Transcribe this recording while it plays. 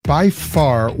by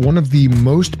far one of the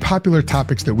most popular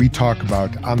topics that we talk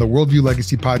about on the Worldview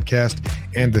Legacy podcast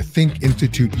and the Think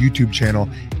Institute YouTube channel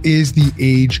is the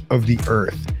age of the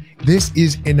earth. This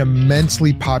is an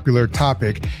immensely popular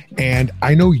topic, and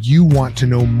I know you want to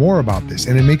know more about this,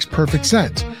 and it makes perfect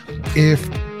sense. If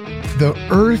the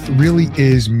earth really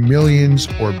is millions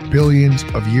or billions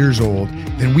of years old,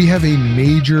 then we have a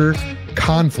major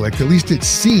conflict, at least it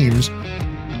seems,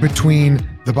 between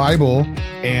the Bible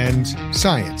and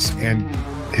science and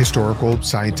historical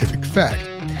scientific fact.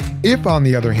 If, on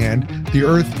the other hand, the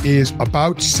earth is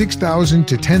about 6,000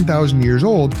 to 10,000 years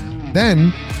old,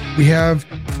 then we have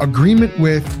agreement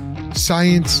with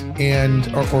science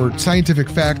and or scientific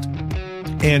fact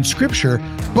and scripture,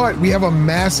 but we have a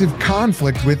massive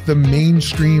conflict with the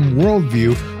mainstream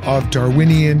worldview of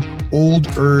Darwinian, old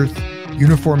earth,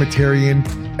 uniformitarian,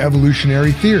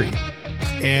 evolutionary theory.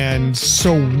 And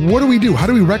so what do we do? How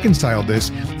do we reconcile this?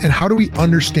 And how do we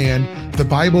understand the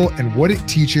Bible and what it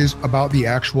teaches about the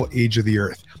actual age of the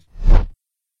earth?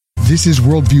 This is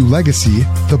Worldview Legacy,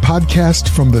 the podcast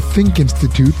from the Think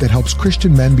Institute that helps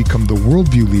Christian men become the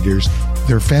worldview leaders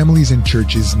their families and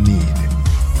churches need.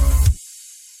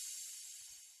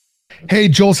 Hey,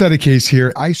 Joel Sedekase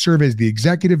here. I serve as the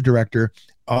executive director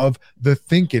of the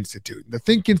Think Institute. The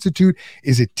Think Institute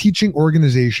is a teaching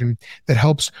organization that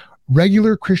helps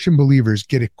regular Christian believers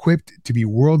get equipped to be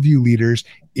worldview leaders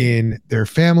in their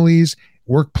families,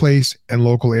 workplace, and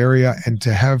local area, and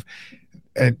to have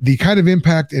the kind of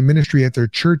impact and ministry at their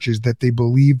churches that they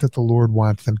believe that the Lord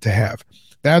wants them to have.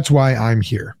 That's why I'm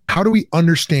here. How do we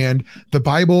understand the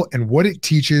Bible and what it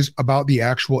teaches about the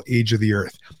actual age of the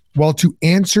earth? Well, to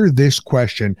answer this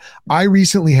question, I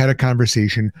recently had a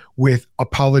conversation with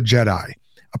Apolojedi.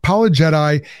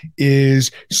 Apolojedi is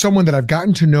someone that I've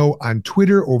gotten to know on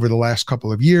Twitter over the last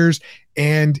couple of years,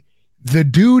 and the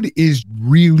dude is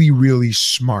really, really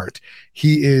smart.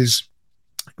 He is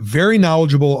very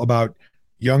knowledgeable about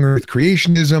young earth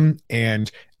creationism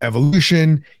and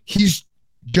evolution. He's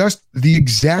just the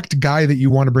exact guy that you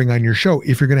want to bring on your show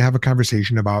if you're going to have a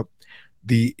conversation about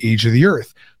the age of the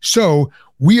earth. So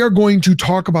we are going to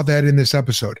talk about that in this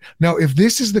episode. Now, if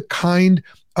this is the kind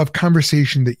of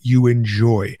conversation that you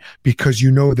enjoy because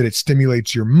you know that it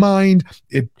stimulates your mind,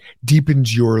 it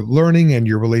deepens your learning and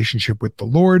your relationship with the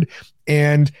Lord,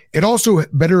 and it also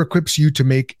better equips you to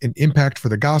make an impact for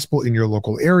the gospel in your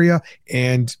local area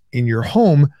and in your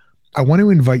home, I want to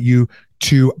invite you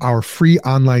to our free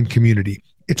online community.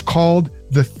 It's called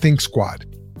the Think Squad.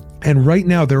 And right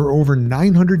now, there are over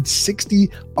 960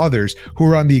 others who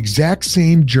are on the exact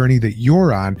same journey that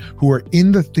you're on, who are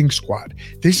in the Think Squad.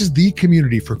 This is the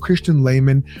community for Christian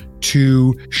laymen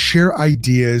to share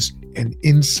ideas and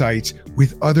insights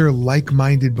with other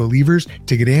like-minded believers,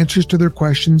 to get answers to their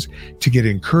questions, to get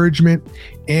encouragement,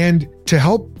 and to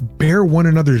help bear one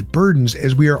another's burdens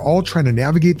as we are all trying to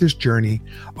navigate this journey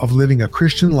of living a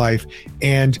Christian life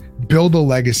and build a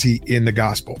legacy in the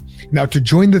gospel. Now, to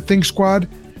join the Think Squad,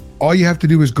 all you have to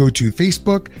do is go to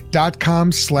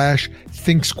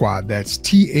facebook.com/Think Squad. That's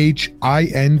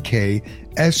ThinkSquad.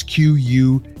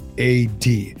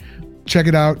 Check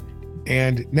it out.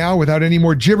 And now, without any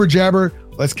more jibber jabber,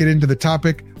 let's get into the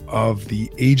topic of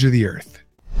the age of the earth.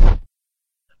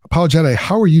 Apolojedi,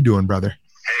 how are you doing, brother?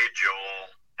 Hey, Joel.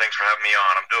 Thanks for having me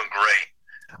on. I'm doing great.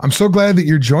 I'm so glad that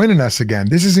you're joining us again.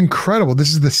 This is incredible. This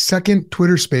is the second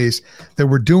Twitter space that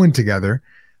we're doing together.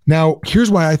 Now,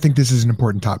 here's why I think this is an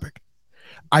important topic.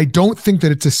 I don't think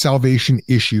that it's a salvation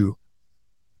issue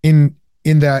in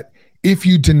that if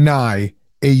you deny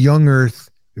a young earth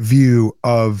view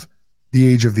of the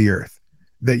age of the earth,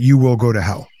 that you will go to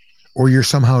hell, or you're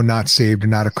somehow not saved and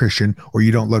not a Christian, or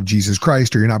you don't love Jesus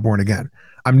Christ, or you're not born again.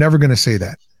 I'm never going to say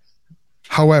that.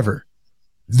 However,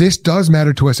 this does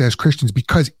matter to us as Christians,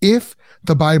 because if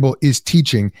the Bible is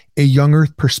teaching a young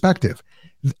earth perspective,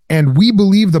 and we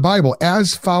believe the Bible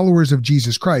as followers of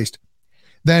Jesus Christ,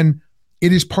 then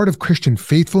it is part of Christian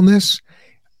faithfulness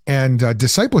and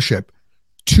discipleship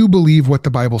to believe what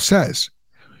the Bible says.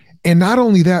 And not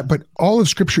only that, but all of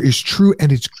Scripture is true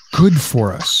and it's good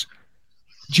for us.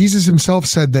 Jesus himself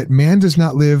said that man does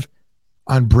not live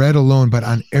on bread alone, but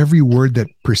on every word that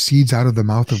proceeds out of the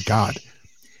mouth of God.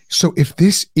 So if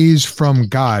this is from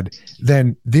God,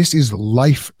 then this is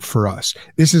life for us.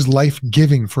 This is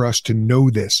life-giving for us to know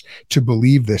this, to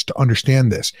believe this, to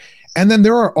understand this. And then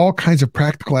there are all kinds of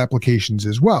practical applications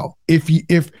as well. If you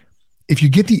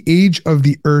get the age of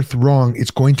the earth wrong,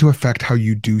 it's going to affect how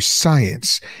you do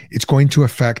science. It's going to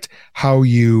affect how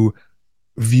you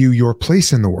view your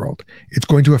place in the world. It's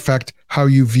going to affect how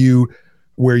you view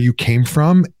where you came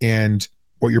from and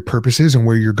what your purpose is and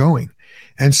where you're going.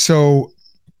 And so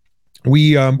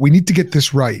we need to get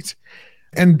this right.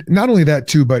 And not only that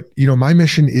too, but my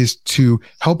mission is to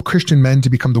help Christian men to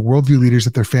become the worldview leaders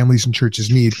that their families and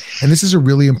churches need. And this is a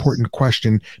really important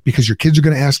question because your kids are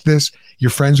going to ask this,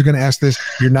 your friends are going to ask this,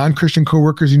 your non-Christian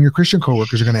coworkers and your Christian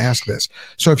coworkers are going to ask this.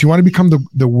 So if you want to become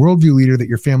the worldview leader that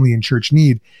your family and church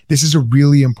need, this is a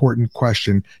really important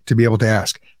question to be able to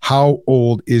ask. How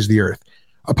old is the earth?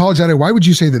 Apolojedi, why would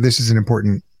you say that this is an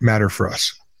important matter for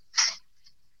us?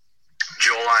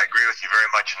 Joel, I agree with you very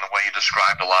much in the way you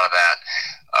described a lot of that.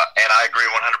 And I agree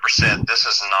 100%. This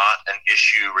is not an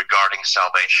issue regarding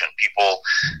salvation. People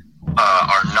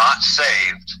are not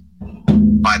saved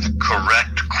by the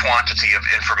correct quantity of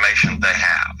information they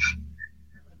have.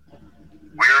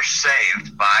 We're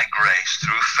saved by grace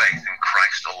through faith in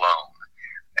Christ alone.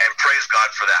 And praise God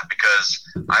for that, because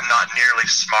I'm not nearly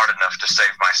smart enough to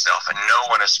save myself, and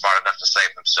no one is smart enough to save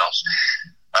themselves.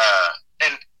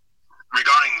 And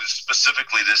regarding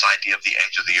specifically this idea of the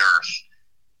age of the earth,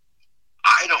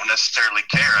 I don't necessarily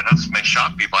care. I know this may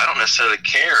shock people. I don't necessarily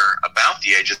care about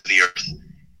the age of the earth,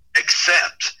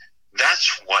 except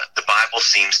that's what the Bible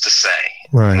seems to say.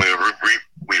 Right.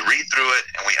 We read through it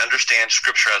and we understand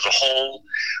Scripture as a whole.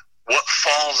 What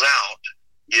falls out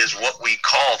is what we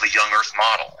call the young earth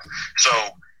model. So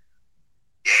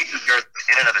the age of the earth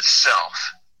in and of itself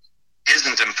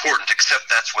isn't important, except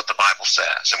that's what the Bible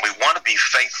says. And we want to be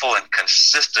faithful and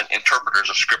consistent interpreters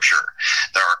of Scripture.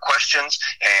 There are questions,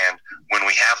 and when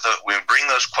we bring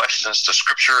those questions to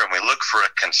Scripture and we look for a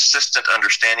consistent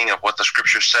understanding of what the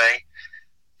Scriptures say,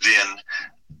 then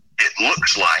it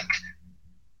looks like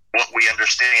what we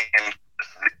understand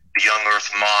the young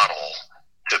earth model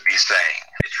to be saying.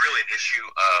 It's really an issue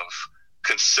of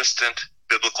consistent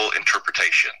biblical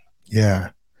interpretation. Yeah.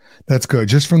 That's good.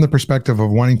 Just from the perspective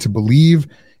of wanting to believe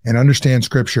and understand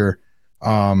Scripture,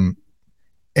 and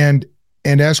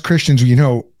as Christians,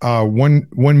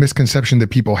 one misconception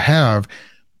that people have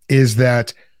is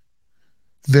that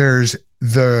there's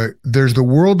the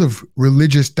world of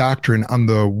religious doctrine on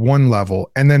the one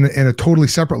level, and then in a totally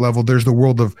separate level, there's the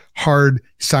world of hard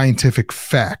scientific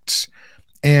facts,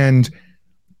 and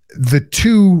the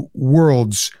two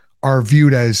worlds are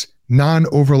viewed as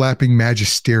non-overlapping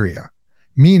magisteria.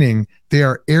 Meaning they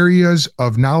are areas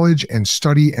of knowledge and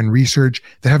study and research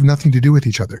that have nothing to do with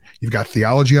each other. You've got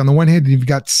theology on the one hand, and you've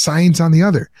got science on the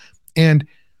other. And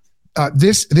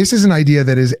this is an idea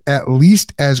that is at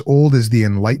least as old as the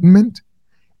Enlightenment.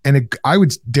 And I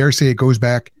would dare say it goes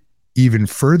back even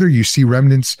further. You see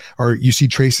remnants, or you see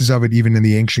traces of it even in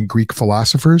the ancient Greek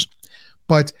philosophers.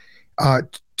 But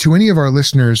to any of our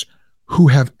listeners who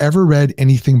have ever read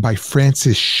anything by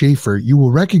Francis Schaeffer, you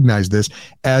will recognize this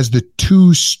as the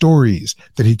two stories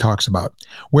that he talks about,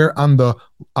 where on the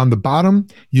bottom,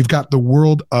 you've got the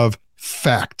world of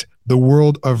fact, the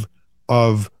world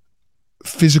of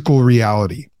physical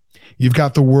reality. You've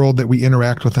got the world that we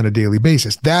interact with on a daily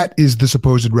basis. That is the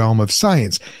supposed realm of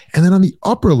science. And then on the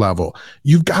upper level,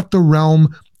 you've got the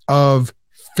realm of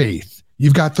faith.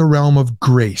 You've got the realm of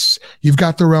grace. You've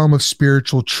got the realm of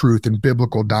spiritual truth and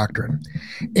biblical doctrine.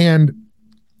 And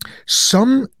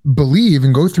some believe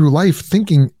and go through life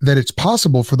thinking that it's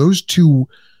possible for those two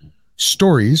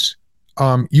stories.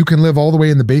 You can live all the way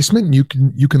in the basement, and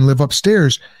you can live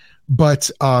upstairs,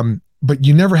 but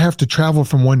you never have to travel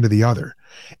from one to the other.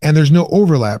 And there's no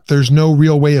overlap. There's no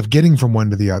real way of getting from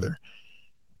one to the other.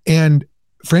 And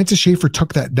Francis Schaeffer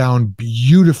took that down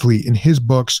beautifully in his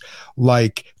books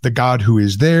like The God Who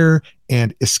Is There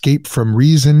and Escape from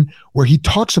Reason, where he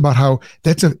talks about how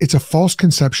it's a false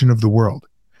conception of the world.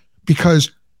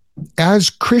 Because as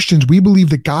Christians, we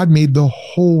believe that God made the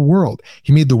whole world.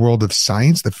 He made the world of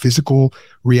science, the physical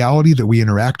reality that we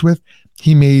interact with.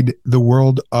 He made the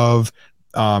world of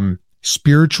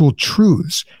spiritual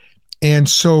truths. And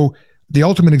so the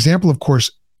ultimate example, of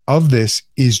course, of this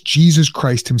is Jesus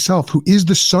Christ himself, who is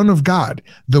the Son of God,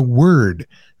 the Word,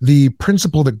 the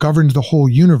principle that governs the whole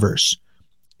universe.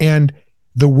 And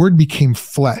the Word became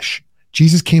flesh.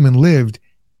 Jesus came and lived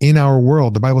in our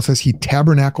world. The Bible says he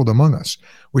tabernacled among us,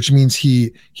 which means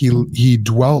he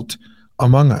dwelt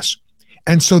among us.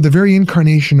 And so the very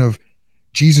incarnation of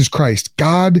Jesus Christ,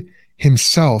 God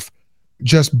himself,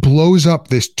 just blows up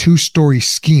this two-story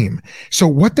scheme. So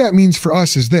what that means for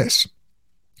us is this.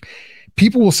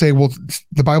 People will say, well,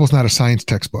 the Bible's not a science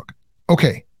textbook.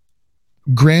 Okay,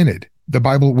 granted, the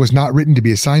Bible was not written to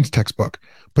be a science textbook,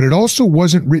 but it also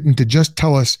wasn't written to just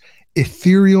tell us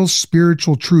ethereal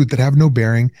spiritual truth that have no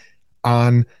bearing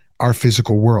on our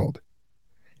physical world.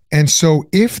 And so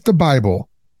if the Bible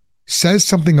says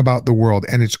something about the world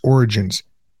and its origins,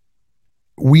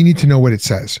 we need to know what it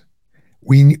says.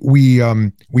 We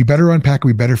better unpack,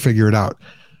 we better figure it out.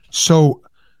 So,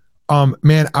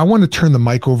 man, I want to turn the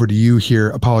mic over to you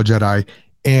here, Apolojedi,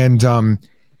 and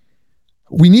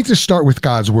we need to start with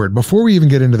God's word before we even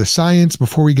get into the science.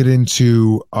 Before we get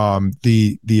into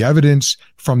the evidence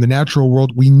from the natural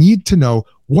world, we need to know,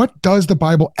 what does the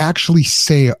Bible actually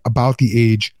say about the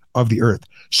age of the earth?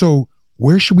 So,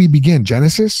 where should we begin?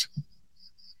 Genesis?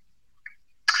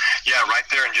 Yeah, right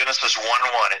there in Genesis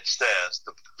 1:1, it says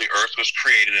the earth was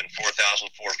created in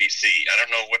 4004 BC. I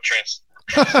don't know what translation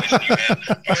you have.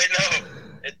 Wait, no,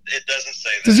 it doesn't say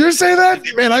that. Does yours say that?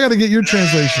 Man, I got to get your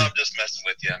translation. I'm just messing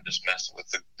with you. I'm just messing with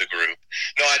the group.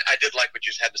 No, I did like what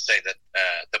you had to say, that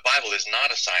the Bible is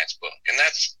not a science book, and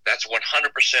that's 100%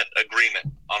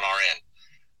 agreement on our end.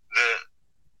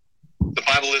 The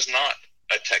Bible is not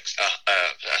a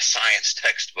science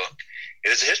textbook. It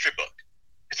is a history book.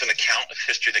 It's an account of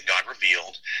history that God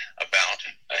revealed about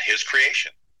his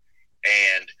creation.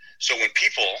 And so when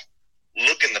people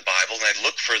look in the Bible and they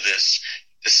look for this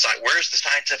where's the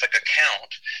scientific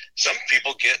account, some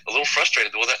people get a little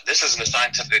frustrated. Well, this isn't a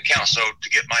scientific account. So to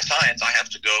get my science, I have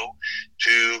to go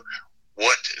to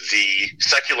what the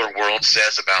secular world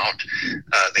says about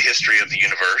the history of the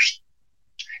universe.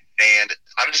 And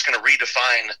I'm just going to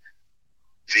redefine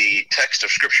the text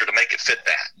of Scripture to make it fit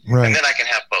that. Right. And then I can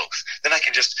have both. Then I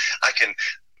can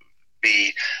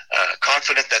be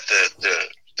confident that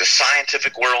the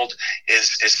scientific world is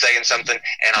saying something,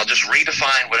 and I'll just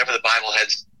redefine whatever the Bible had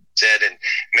said, and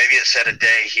maybe it said a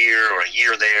day here or a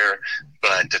year there,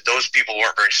 but that those people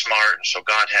weren't very smart, and so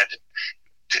God had to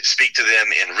speak to them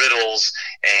in riddles,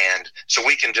 and so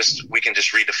we can just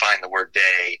redefine the word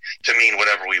day to mean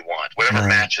whatever we want, whatever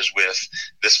matches with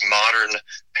this modern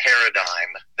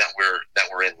paradigm that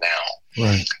we're in now.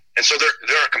 Right. And so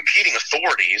there are competing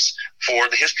authorities for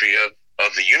the history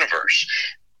of the universe.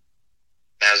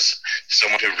 As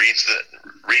someone who reads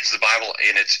the Bible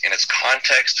in its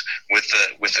context with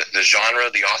the genre,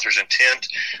 the author's intent,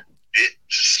 it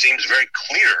seems very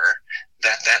clear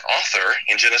that author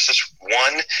in Genesis 1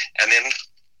 and then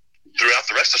throughout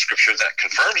the rest of Scripture that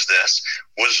confirms this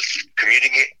was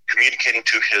communicating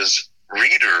to his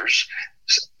readers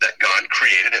that God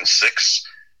created in 6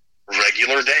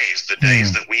 regular days, the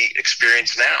days that we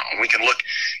experience now. And we can look,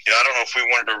 I don't know if we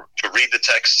wanted to read the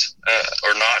text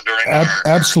or not during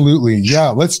absolutely. Yeah,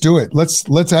 let's do it.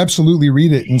 Let's absolutely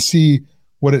read it and see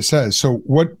what it says. So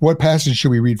what passage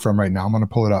should we read from right now? I'm going to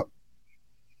pull it up.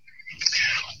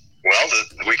 Well,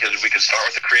 we could start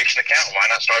with the creation account. Why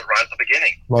not start right at the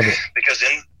beginning? Love it. Because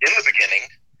in the beginning,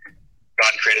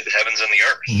 God created the heavens and the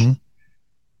earth. Mm-hmm.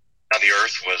 Now the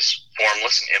earth was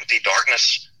formless and empty.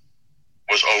 Darkness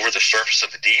was over the surface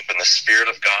of the deep, and the Spirit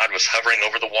of God was hovering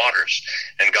over the waters.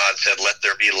 And God said, "Let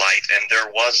there be light," and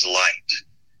there was light.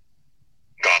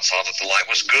 God saw that the light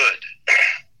was good.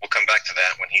 We'll come back to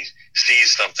that when he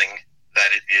sees something that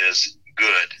it is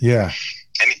good. Yeah.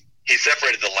 And he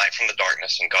separated the light from the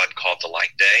darkness, and God called the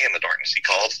light day, and the darkness he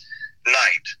called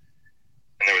night.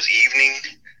 And there was evening,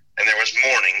 and there was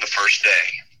morning the first day.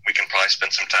 We can probably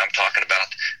spend some time talking about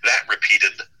that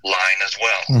repeated line as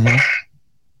well. Mm-hmm.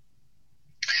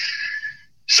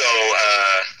 So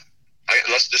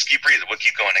let's just keep reading. We'll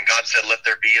keep going. And God said, "Let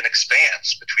there be an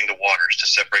expanse between the waters to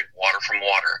separate water from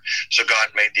water." So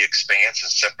God made the expanse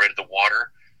and separated the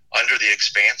water under the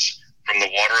expanse from the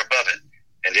water above it.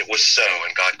 And it was so.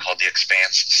 And God called the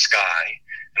expanse sky.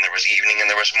 And there was evening and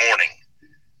there was morning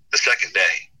the second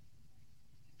day.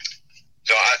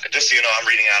 So just so you know, I'm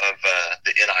reading out of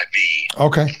the NIV.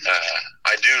 Okay.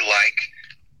 I do like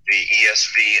the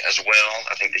ESV as well.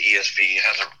 I think the ESV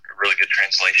has a really good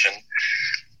translation.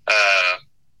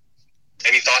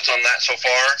 Any thoughts on that so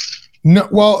far? No.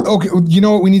 Well, okay. You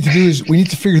know what we need to do is we need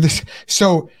to figure this.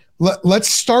 So let's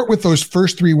start with those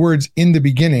first 3 words in the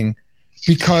beginning,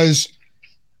 because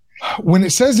when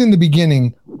it says in the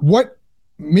beginning,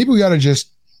 maybe we ought to just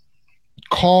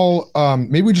call,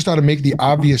 maybe we just ought to make the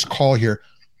obvious call here.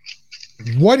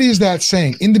 What is that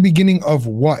saying? In the beginning of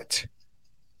what?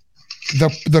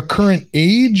 The current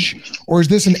age, or is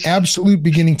this an absolute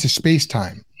beginning to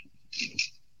space-time?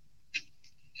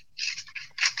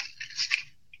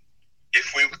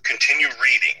 If we continue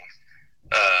reading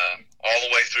all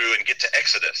the way through and get to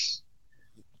Exodus,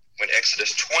 when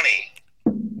Exodus 20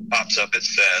 pops up, it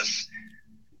says,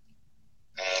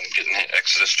 getting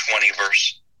Exodus 20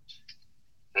 verse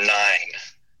 9,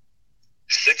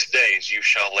 6 days you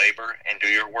shall labor and do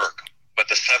your work, but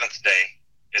the 7th day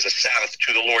is a Sabbath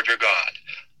to the Lord your God.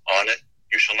 On it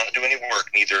you shall not do any work,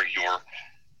 neither your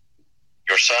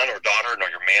son or daughter, nor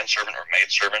your manservant or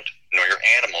maidservant, nor your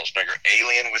animals, nor your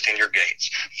alien within your gates.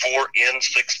 For in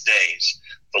 6 days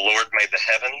the Lord made the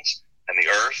heavens and the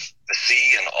earth, the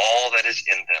sea, and all that is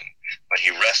in them. But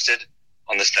he rested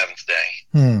on the seventh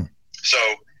day. So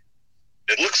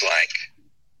it looks like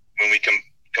when we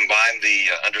combine the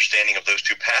understanding of those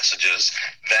two passages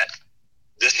that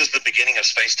this is the beginning of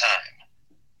space-time.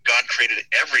 God created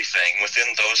everything within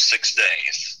those 6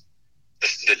 days.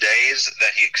 The days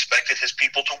that he expected his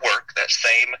people to work, that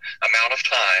same amount of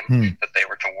time that they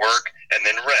were to work and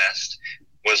then rest,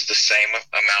 was the same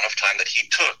amount of time that he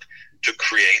took to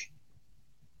create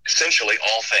essentially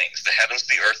all things, the heavens,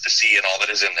 the earth, the sea, and all that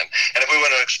is in them. And if we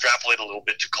want to extrapolate a little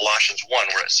bit to Colossians 1,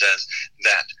 where it says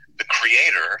that the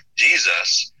Creator,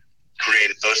 Jesus,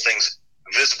 created those things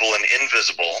visible and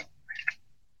invisible,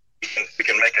 we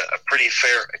can make a pretty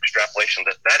fair extrapolation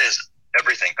that is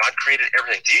everything. God created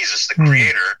everything. Jesus, the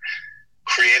Creator,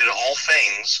 created all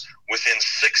things within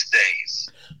 6 days.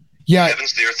 Yeah. The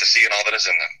heavens, the earth, the sea, and all that is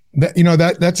in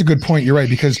them. That's a good point. You're right,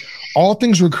 because all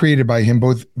things were created by him,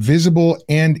 both visible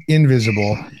and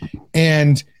invisible.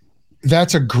 And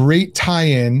that's a great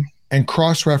tie-in and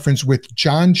cross-reference with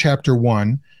John chapter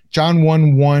 1. John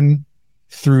 1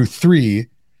 through 3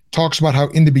 talks about how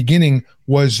in the beginning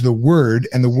was the Word,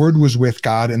 and the Word was with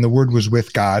God, and the Word was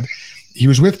with God. He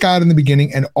was with God in the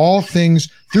beginning, and all things,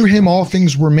 through him, all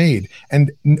things were made.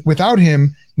 And without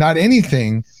him, not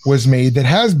anything was made that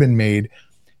has been made.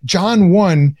 John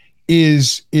 1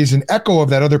 is an echo of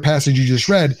that other passage you just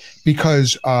read,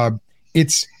 because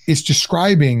it's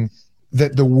describing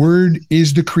that the Word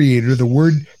is the Creator. The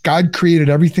Word, God created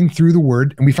everything through the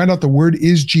Word, and we find out the Word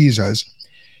is Jesus.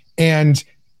 And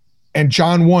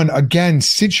John 1 again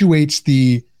situates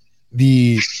the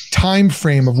time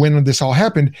frame of when this all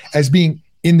happened as being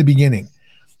in the beginning.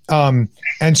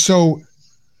 And so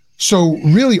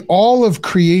really all of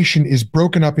creation is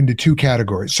broken up into two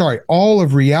categories. All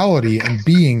of reality and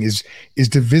being is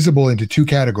divisible into two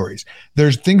categories.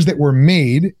 There's things that were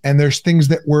made, and there's things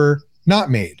that were not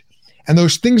made. And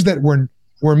those things that were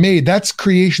made, that's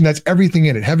creation, that's everything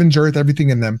in it, heavens, earth, everything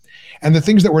in them. And the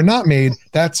things that were not made,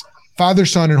 that's Father,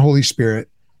 Son, and Holy Spirit,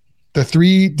 the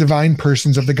three divine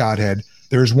persons of the Godhead.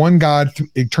 There is one God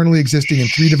eternally existing in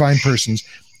three divine persons.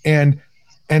 And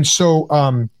so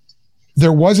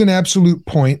there was an absolute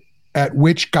point at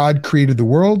which God created the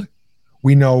world.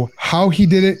 We know how he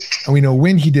did it, and we know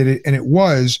when he did it. And it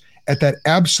was at that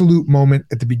absolute moment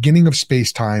at the beginning of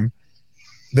space-time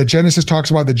that Genesis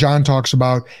talks about, that John talks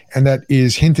about, and that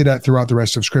is hinted at throughout the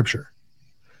rest of Scripture.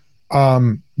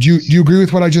 Do you agree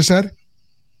with what I just said?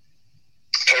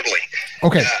 Totally.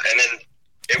 Okay. And then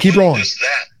it keep rolling. Just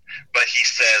that, but he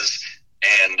says,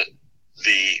 and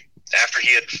after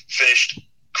he had finished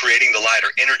creating the light,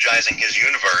 or energizing his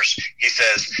universe, he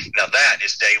says, now that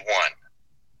is day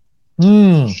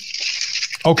one.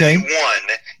 Okay. Day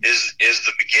one is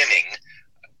the beginning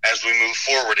as we move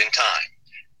forward in time.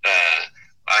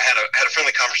 I had a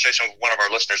friendly conversation with one of our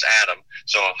listeners, Adam.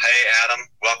 So, hey, Adam,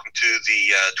 welcome to the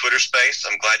Twitter space.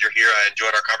 I'm glad you're here. I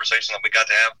enjoyed our conversation that we got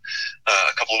to have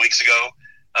a couple of weeks ago.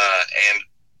 And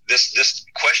this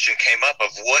question came up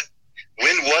of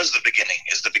when was the beginning?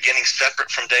 Is the beginning separate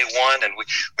from day one? And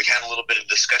we had a little bit of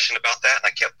discussion about that.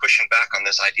 And I kept pushing back on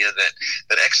this idea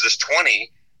that Exodus 20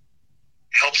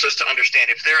 helps us to understand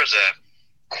if there is a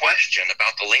question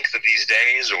about the length of these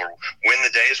days or when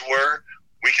the days were,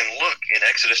 we can look in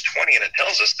Exodus 20, and it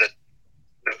tells us that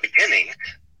the beginning,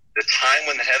 the time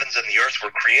when the heavens and the earth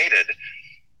were created,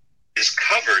 is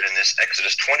covered in this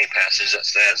Exodus 20 passage that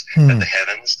says that the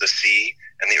heavens, the sea,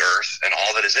 and the earth, and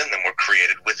all that is in them were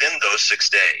created within those 6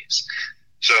 days.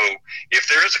 So if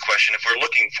there is a question, if we're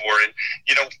looking for it,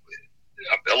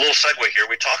 a little segue here,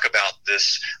 we talk about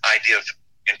this idea of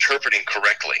interpreting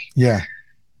correctly. Yeah.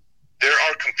 There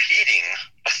are competing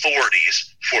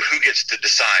authorities for who gets to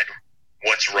decide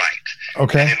what's right.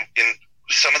 Okay. And in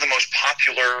some of the most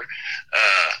popular,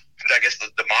 I guess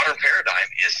the modern paradigm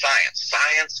is science.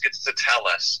 Science gets to tell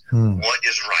us what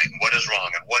is right, what is wrong,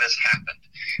 and what has happened.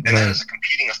 And that is a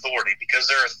competing authority, because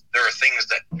there are things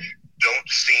that don't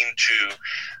seem to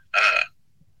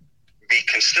be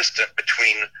consistent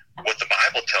between what the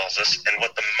Bible tells us and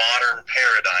what the modern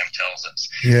paradigm tells us.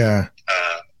 Yeah.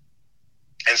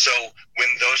 And so when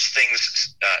those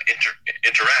things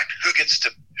interact, who gets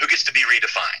to be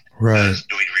redefined? Right.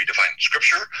 Do we redefine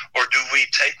Scripture, or do we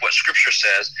take what Scripture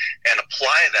says and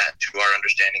apply that to our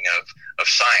understanding of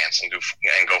science and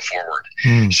go forward?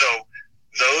 So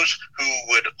those who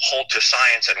would hold to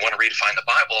science and want to redefine the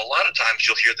Bible, a lot of times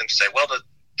you'll hear them say, well, the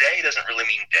day doesn't really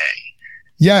mean day.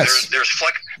 Yes.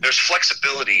 There's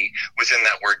flexibility within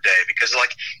that word day, because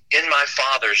like in my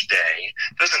Father's day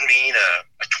doesn't mean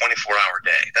a 24-hour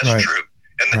day. That's true.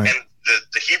 And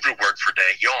the Hebrew word for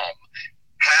day, yom,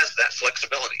 has that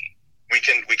flexibility. we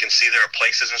can see there are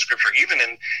places in Scripture, even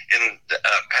in the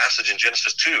passage in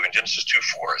Genesis 2, in Genesis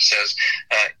 2:4, it says,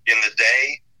 in the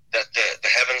day that the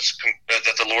heavens,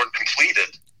 that the Lord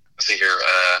completed, let's see here,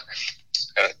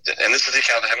 and this is the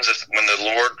account of the heavens, when the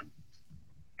Lord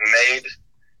made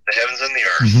the heavens and the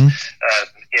earth,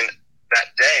 in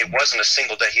that day wasn't a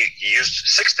single day. He used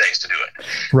 6 days to do it.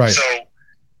 Right. So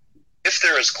if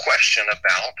there is question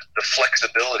about the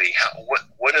flexibility,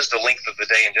 what is the length of the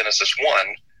day in Genesis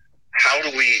 1? How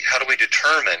do we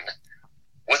determine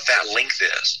what that length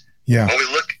is? Yeah. Well,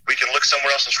 we can look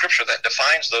somewhere else in Scripture that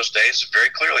defines those days very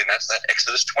clearly, and that's that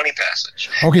Exodus 20 passage.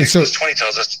 Okay, Exodus 20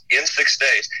 tells us in 6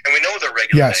 days, and we know they're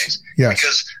regular days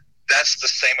because that's the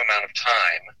same amount of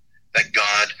time that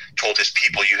God told his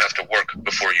people you have to work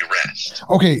before you rest.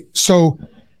 Okay, so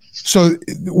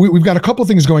we've got a couple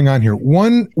things going on here.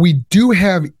 One, we do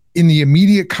have, in the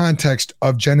immediate context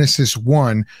of Genesis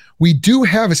 1, we do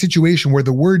have a situation where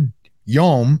the word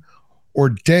yom or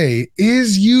day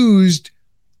is used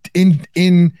in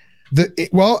the,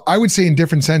 well, I would say in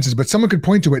different senses, but someone could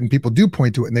point to it, and people do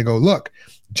point to it, and they go, look,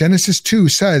 Genesis 2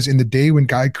 says in the day when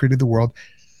God created the world.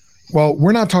 Well,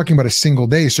 we're not talking about a single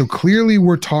day. So clearly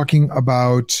we're talking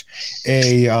about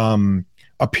a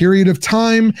period of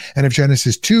time. And if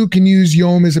Genesis 2 can use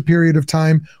yom as a period of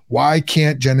time, why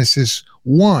can't Genesis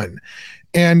 1?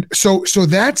 And so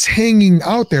that's hanging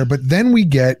out there. But then we're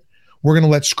going to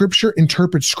let Scripture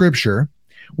interpret Scripture,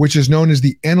 which is known as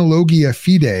the analogia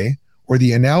fide, or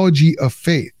the analogy of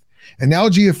faith.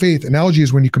 Analogy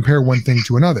is when you compare one thing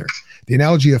to another. The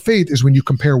analogy of faith is when you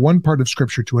compare one part of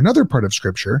Scripture to another part of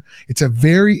Scripture. It's a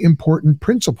very important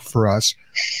principle for us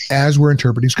as we're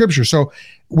interpreting Scripture. So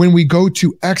when we go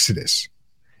to Exodus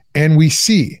and we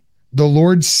see the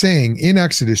Lord saying in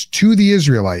Exodus to the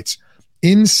Israelites,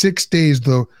 in 6 days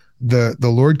the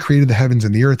Lord created the heavens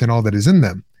and the earth and all that is in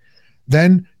them,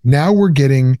 then now we're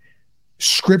getting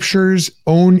Scripture's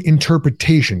own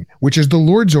interpretation, which is the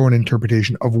Lord's own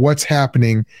interpretation of what's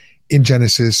happening in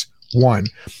Genesis 1.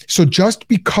 So just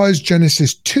because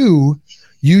Genesis 2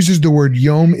 uses the word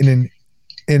yom in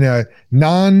a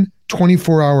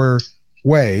non-24-hour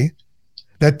way,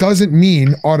 that doesn't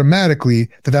mean automatically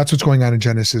that that's what's going on in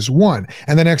Genesis 1.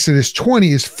 And then Exodus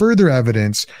 20 is further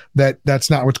evidence that that's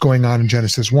not what's going on in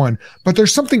Genesis 1. But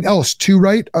there's something else too,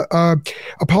 right?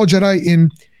 Apolojedi,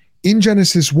 in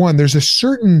Genesis 1, there's a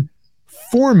certain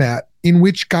format in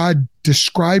which God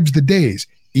describes the days,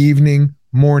 evening,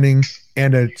 morning,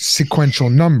 and a sequential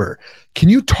number. Can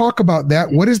you talk about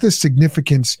that? What is the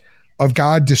significance of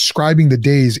God describing the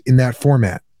days in that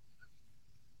format?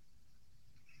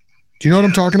 Do you know what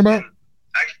I'm talking about?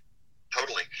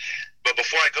 Totally. But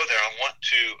before I go there, I want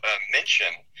to mention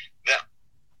that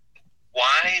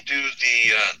why do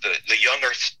the young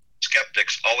earth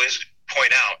skeptics always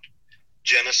point out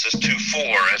Genesis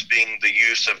 2:4 as being the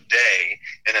use of day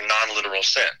in a non-literal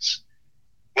sense?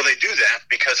 Well, they do that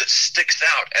because it sticks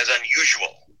out as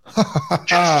unusual.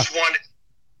 Genesis 1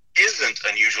 isn't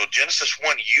unusual. Genesis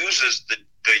 1 uses the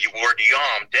word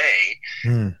yom, day,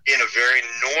 in a very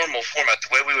normal format, the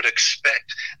way we would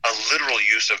expect a literal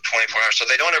use of 24 hours. So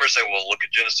they don't ever say, well, look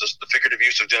at Genesis, the figurative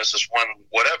use of Genesis 1,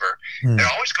 whatever. They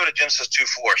always go to Genesis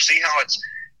 2:4, see how it's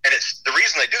the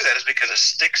reason they do that is because it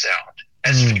sticks out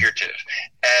as figurative,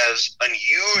 as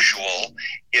unusual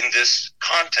in this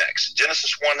context.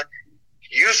 Genesis 1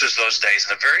 uses those days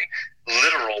in a very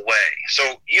literal way.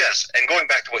 So yes, and going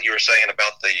back to what you were saying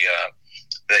about the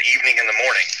evening and the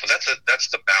morning, well, that's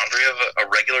the boundary of a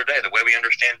regular day, the way we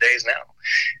understand days now.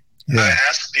 Yeah. I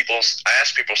asked people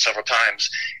several times,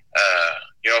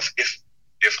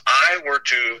 if I were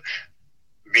to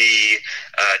be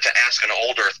to ask an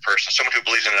old Earth person, someone who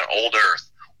believes in an old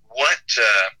Earth, what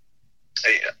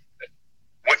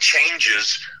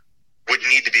changes would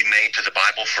need to be made to the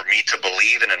Bible for me to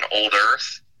believe in an old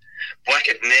Earth? Well, I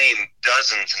could name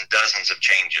dozens and dozens of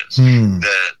changes.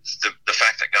 The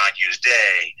fact that God used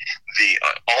day,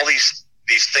 all these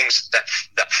things that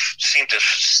seem to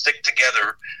stick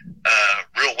together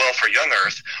real well for young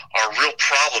Earth are real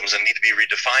problems and need to be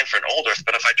redefined for an old Earth.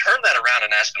 But if I turn that around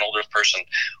and ask an old Earth person,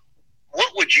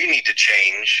 what would you need to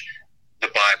change the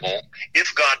Bible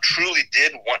if God truly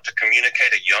did want to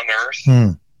communicate a young Earth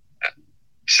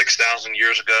 6,000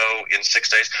 years ago in 6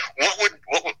 days?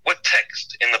 What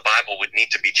text in the Bible would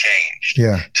need to be changed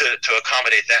to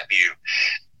accommodate that view?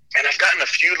 And I've gotten a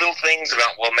few little things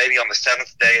about, well, maybe on the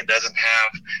seventh day it doesn't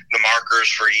have the markers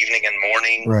for evening and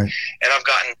morning, right? And I've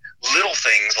gotten little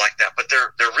things like that, but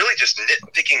they're really just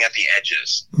nitpicking at the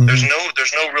edges. There's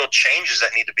no real changes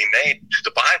that need to be made to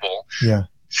the Bible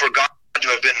for God to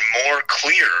have been more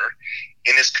clear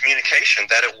in his communication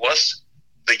that it was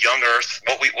the young earth,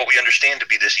 what we understand to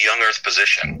be this young earth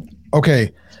position.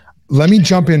 Okay, let me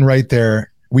jump in right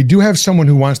there. We do have someone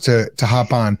who wants to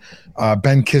hop on,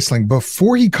 Ben Kissling.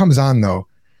 Before he comes on, though,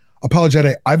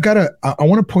 Apolojedi, I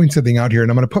want to point something out here, and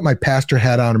I'm going to put my pastor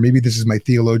hat on, or maybe this is my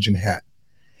theologian hat.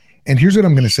 And here's what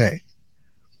I'm going to say.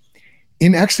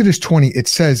 In Exodus 20, it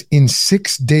says, in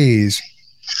 6 days,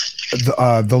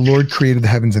 the Lord created the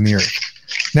heavens and the earth.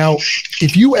 Now,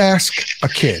 if you ask a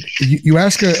kid, you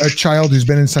ask a child who's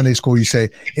been in Sunday school, you say,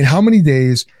 in how many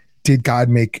days did God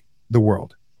make the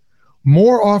world?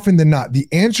 More often than not, the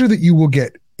answer that you will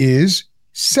get is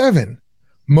 7.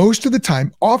 Most of the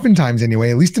time, oftentimes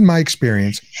anyway, at least in my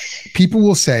experience, people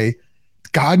will say,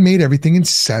 God made everything in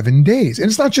 7 days. And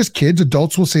it's not just kids,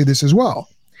 adults will say this as well.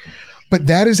 But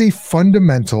that is a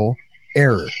fundamental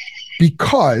error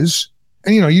because,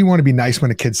 and you want to be nice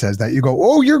when a kid says that. You go,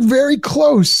 oh, you're very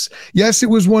close. Yes, it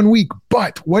was 1 week.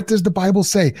 But what does the Bible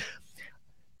say?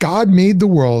 God made the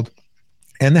world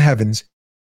and the heavens,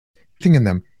 everything in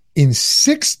them, in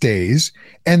 6 days.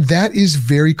 And that is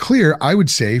very clear, I would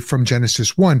say, from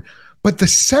Genesis 1. But the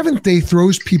 7th day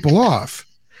throws people off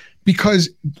because,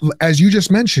 as you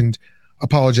just mentioned,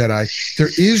 Apolojedi, there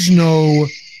is no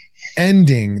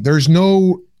ending. There's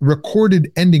no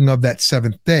recorded ending of that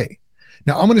 7th day.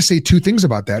 Now, I'm going to say 2 things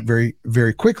about that very,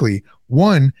 very quickly.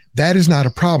 One, that is not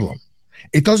a problem.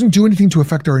 It doesn't do anything to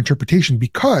affect our interpretation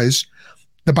because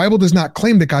the Bible does not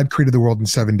claim that God created the world in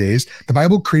 7 days. The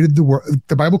Bible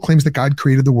claims that God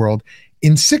created the world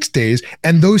in 6 days,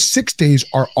 and those 6 days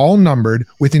are all numbered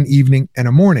with an evening and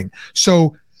a morning.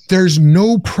 So there's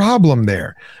no problem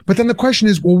there. But then the question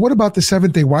is, well, what about the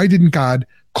 7th day? Why didn't God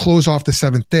close off the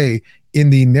 7th day in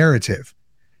the narrative?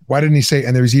 Why didn't he say,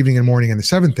 and there was evening and morning on the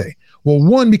 7th day? Well,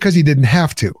 one, because he didn't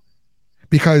have to,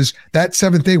 because that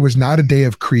 7th day was not a day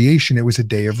of creation. It was a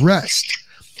day of rest.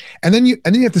 And then you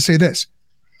have to say this.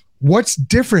 What's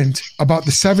different about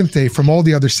the 7th day from all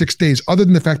the other 6 days, other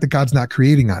than the fact that God's not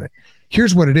creating on it?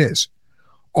 Here's what it is.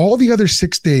 All the other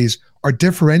 6 days are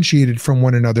differentiated from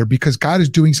one another because God is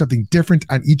doing something different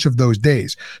on each of those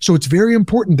days. So it's very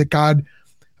important that God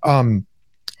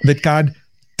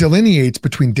delineates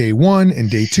between day 1 and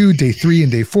day 2, day 3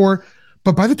 and day 4.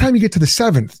 But by the time you get to the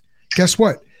 7th, guess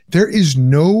what? There is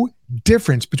no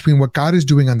difference between what God is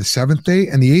doing on the 7th day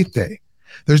and the 8th day.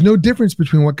 There's no difference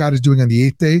between what God is doing on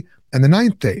the 8th day and the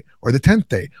 9th day or the 10th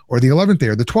day or the 11th day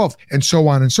or the 12th and so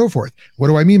on and so forth. What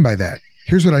do I mean by that?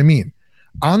 Here's what I mean.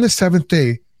 On the 7th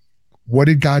day, what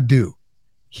did God do?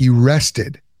 He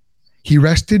rested. He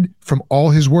rested from all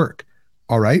his work.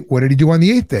 All right. What did he do on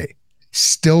the 8th day?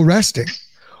 Still resting.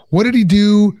 What did he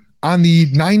do on the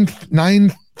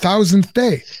 9,000th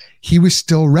day? He was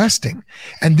still resting.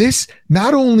 And this,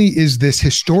 not only is this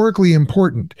historically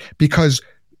important because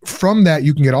from that,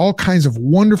 you can get all kinds of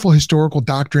wonderful historical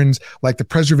doctrines like the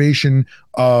preservation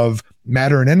of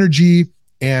matter and energy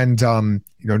and,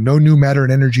 no new matter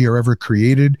and energy are ever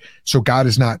created. So God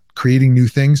is not creating new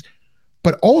things.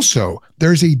 But also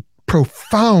there's a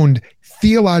profound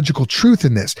theological truth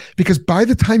in this because by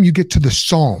the time you get to the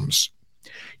Psalms,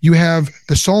 you have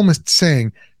the psalmist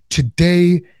saying,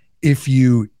 today, if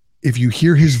you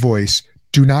hear his voice,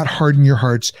 do not harden your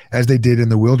hearts as they did in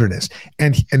the wilderness.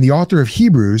 And the author of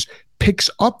Hebrews picks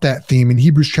up that theme in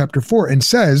Hebrews chapter 4 and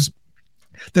says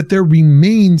that there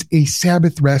remains a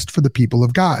Sabbath rest for the people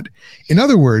of God. In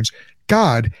other words,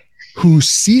 God, who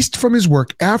ceased from his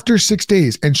work after 6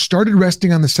 days and started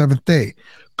resting on the 7th day,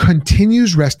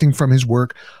 continues resting from his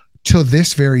work till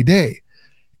this very day.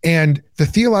 And the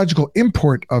theological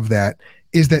import of that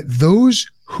is that those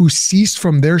who cease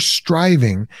from their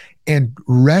striving and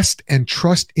rest and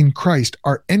trust in Christ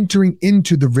are entering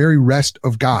into the very rest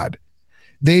of God.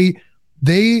 They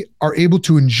are able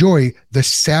to enjoy the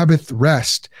Sabbath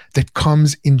rest that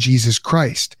comes in Jesus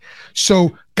Christ.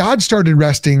 So God started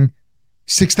resting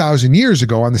 6,000 years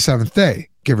ago on the 7th day,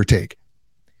 give or take.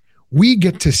 We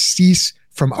get to cease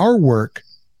from our work,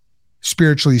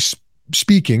 spiritually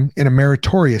speaking, in a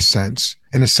meritorious sense,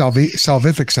 in a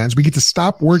salvific sense. We get to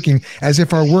stop working as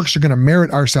if our works are going to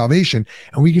merit our salvation,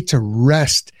 and we get to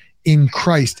rest in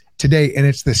Christ today. And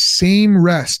it's the same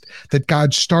rest that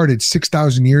God started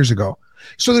 6,000 years ago.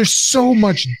 So there's so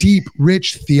much deep,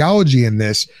 rich theology in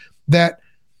this that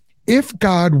if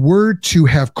God were to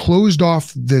have closed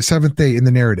off the 7th day in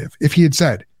the narrative, if he had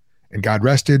said, and God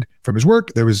rested from his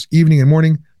work, there was evening and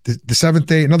morning, the 7th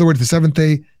day, in other words, the 7th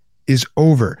day is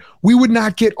over, we would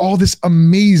not get all this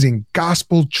amazing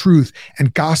gospel truth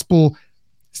and gospel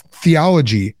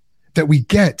theology that we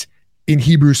get in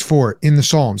Hebrews 4 in the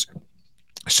Psalms.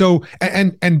 So,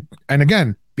 and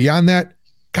again, beyond that,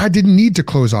 God didn't need to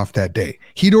close off that day.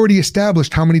 He'd already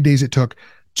established how many days it took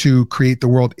to create the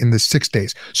world in the 6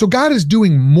 days. So God is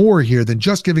doing more here than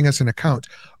just giving us an account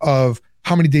of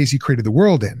how many days he created the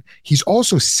world in. He's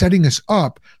also setting us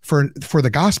up for the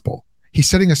gospel. He's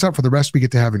setting us up for the rest we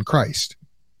get to have in Christ.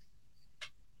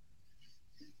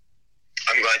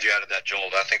 I'm glad you added that, Joel.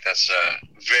 I think that's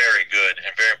very good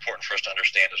and very important for us to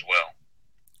understand as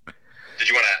well. Did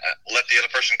you want to let the other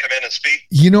person come in and speak?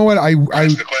 You know what?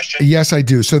 Ask the question? Yes, I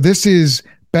do. So this is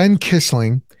Ben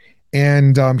Kissling,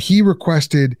 and he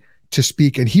requested to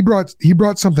speak, and he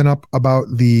brought something up about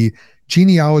the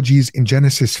genealogies in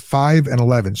Genesis 5 and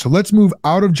 11. So let's move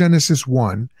out of Genesis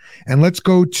 1 and let's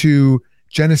go to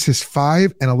Genesis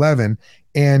 5 and 11.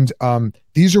 And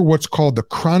these are what's called the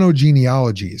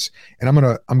chronogenealogies. And I'm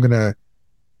gonna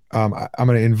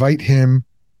invite him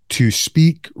to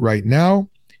speak right now.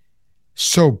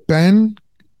 So Ben,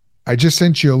 I just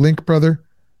sent you a link, brother.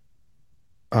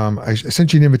 I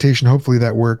sent you an invitation. Hopefully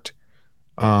that worked.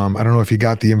 I don't know if you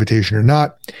got the invitation or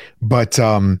not, but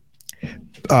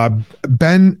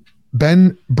Ben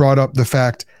brought up the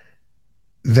fact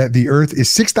that the earth is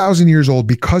 6,000 years old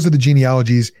because of the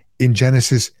genealogies in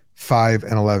Genesis 5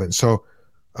 and 11. So,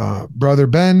 brother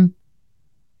Ben,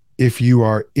 if you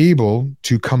are able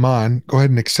to come on, go ahead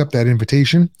and accept that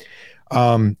invitation.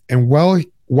 And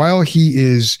while he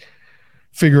is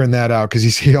figuring that out,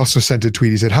 because he also sent a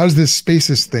tweet, he said, "How does this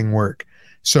Spaces thing work?"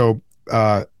 So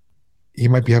he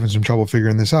might be having some trouble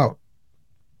figuring this out.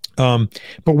 But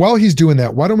while he's doing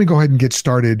that, why don't we go ahead and get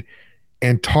started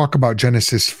and talk about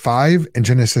Genesis 5 and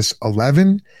Genesis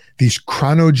 11, these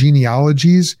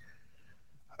chronogenealogies.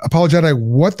 Apolojedi,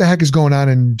 what the heck is going on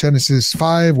in Genesis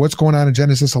 5? What's going on in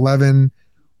Genesis 11?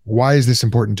 Why is this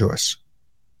important to us?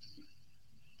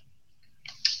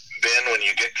 Ben, when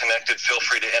you get connected, feel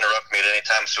free to interrupt me at any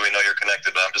time so we know you're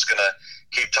connected, but I'm just going to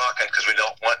keep talking because we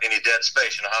don't want any dead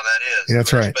space. You know how that is. Yeah,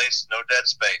 that's right. Space, no dead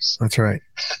space. That's right.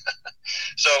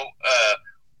 So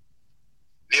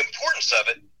the importance of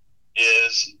it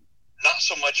is not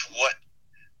so much what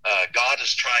God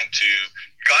is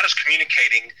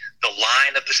communicating the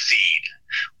line of the seed.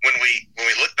 When we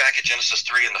look back at Genesis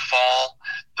 3 in the fall,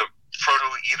 the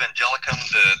proto-evangelicum,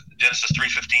 the Genesis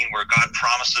 3:15, where God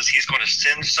promises he's going to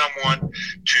send someone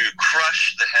to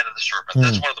crush the head of the serpent.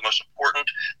 That's one of the most important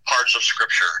parts of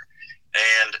Scripture.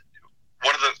 And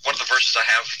one of the verses I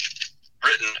have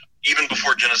written, even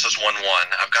before Genesis 1:1,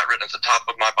 I've got written at the top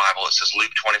of my Bible, it says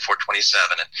Luke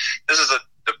 24:27. And this is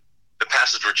the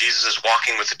passage where Jesus is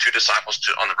walking with the two disciples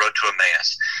on the road to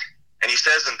Emmaus. And he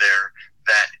says in there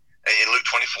that, in Luke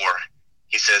 24,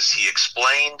 he says he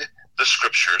explained the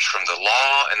scriptures from the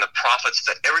law and the prophets,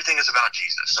 that everything is about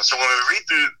Jesus. And so when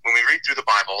we read through the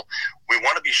Bible, we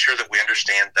want to be sure that we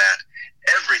understand that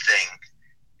everything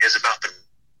is about the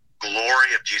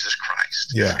glory of Jesus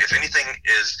Christ. Yeah. If anything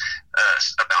is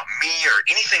about me or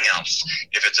anything else,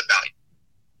 if it's about,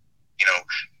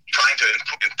 trying to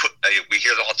input, we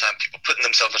hear all the time people putting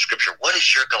themselves in Scripture, what is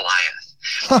your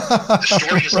Goliath? The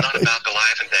story is not about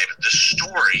Goliath and David. The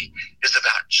story is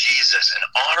about Jesus and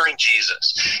honoring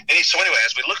Jesus. And so anyway,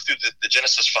 as we look through the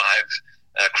Genesis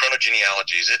 5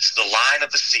 chronogenealogies, it's the line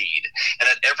of the seed. And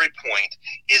at every point,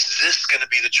 is this going to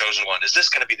be the chosen one? Is this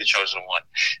going to be the chosen one?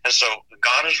 And so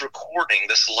God is recording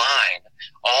this line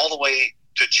all the way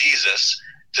to Jesus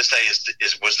to say,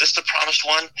 was this the promised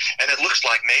one? And it looks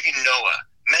like maybe Noah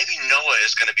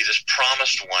is going to be this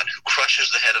promised one who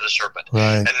crushes the head of the serpent.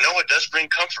 Right. And Noah does bring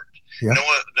comfort. Yeah.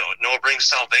 Noah brings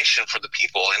salvation for the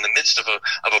people in the midst of a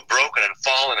broken and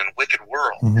fallen and wicked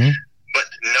world. Mm-hmm. But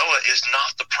Noah is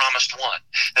not the promised one.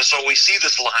 And so we see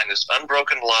this line, this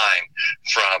unbroken line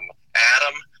from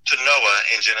Adam to Noah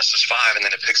in Genesis 5, and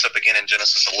then it picks up again in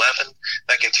Genesis 11.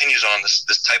 That continues on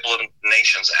this table of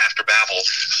nations after Babel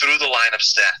through the line of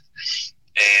Seth,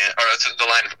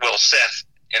 Seth,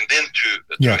 and then to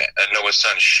Noah's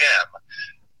son Shem,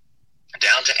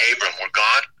 down to Abram, where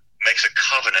God makes a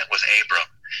covenant with Abram.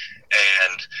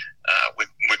 And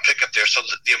we pick up there. So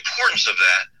the importance of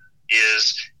that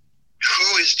is,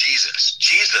 who is Jesus?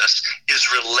 Jesus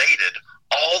is related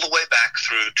all the way back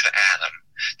through to Adam.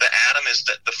 The Adam is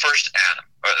the first Adam,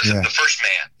 or the first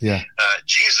man. Yeah.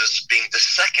 Jesus being the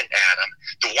second Adam,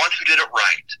 the one who did it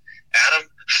right. Adam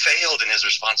failed in his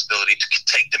responsibility to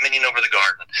take dominion over the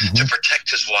garden, to protect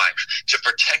his wife, to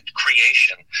protect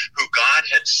creation, who God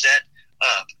had set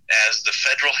up as the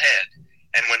federal head.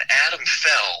 And when Adam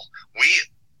fell,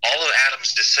 all of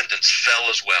Adam's descendants fell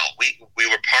as well. We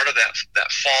were part of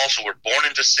that fall, so we're born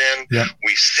into sin. Yeah.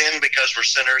 We sin because we're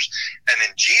sinners. And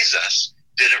then Jesus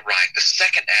did it right. The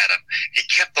second Adam, he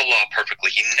kept the law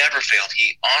perfectly. He never failed.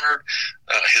 He honored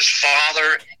his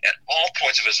father at all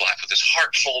points of his life with his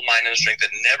heart, soul, mind, and strength,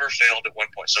 and never failed at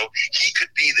one point. So he could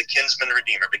be the kinsman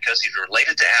redeemer because he's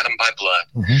related to Adam by blood.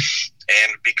 Mm-hmm.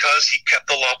 And because he kept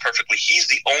the law perfectly, he's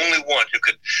the only one who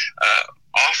could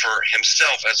offer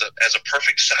himself as a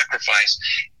perfect sacrifice.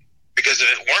 Because if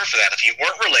it weren't for that, if he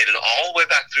weren't related all the way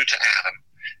back through to Adam,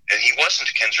 and he wasn't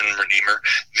a kinsman redeemer,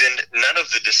 then none of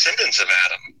the descendants of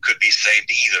Adam could be saved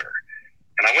either.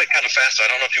 And I went kind of fast, so I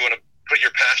don't know if you want to put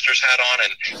your pastor's hat on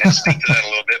and speak to that a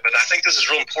little bit, but I think this is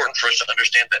real important for us to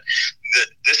understand that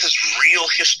this is real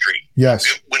history. Yes.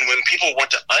 When people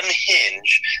want to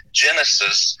unhinge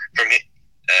Genesis from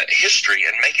history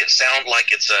and make it sound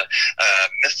like it's a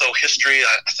mytho-history,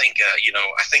 I think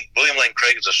William Lane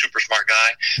Craig is a super smart guy.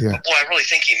 Yeah. But boy, I really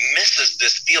think he misses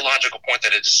this theological point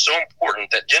that it's so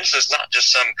important that Genesis is not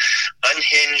just some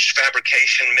unhinged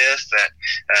fabrication myth that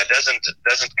doesn't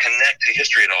connect to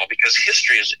history at all, because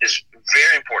history is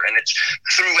very important, and it's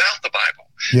throughout the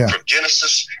Bible. Yeah. From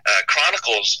Genesis,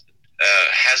 Chronicles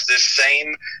has this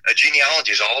same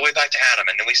genealogies all the way back to Adam,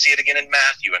 and then we see it again in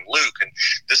Matthew and Luke, and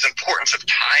this importance of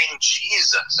tying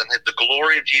Jesus and the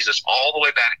glory of Jesus all the way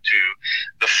back to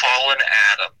the fallen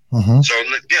Adam. Mm-hmm. So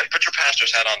yeah, put your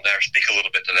pastor's hat on there. Speak a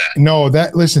little bit to that. No,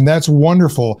 that's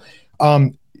wonderful.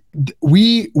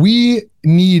 We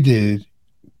needed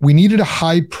a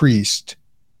high priest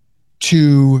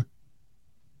to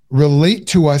relate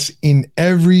to us in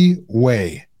every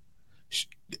way.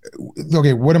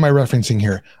 Okay, what am I referencing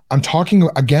here? I'm talking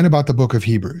again about the book of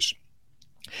Hebrews.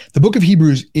 The book of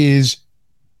Hebrews is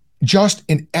just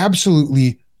an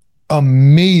absolutely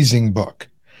amazing book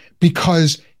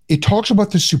because it talks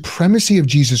about the supremacy of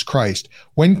Jesus Christ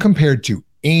when compared to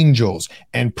angels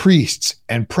and priests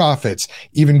and prophets,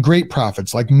 even great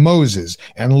prophets like Moses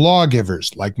and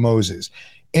lawgivers like Moses.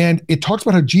 And it talks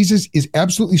about how Jesus is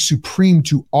absolutely supreme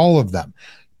to all of them.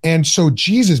 And so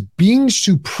Jesus being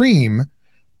supreme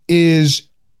is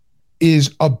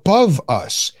above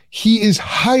us. He is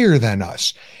higher than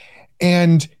us.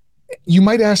 And you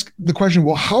might ask the question,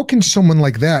 well, how can someone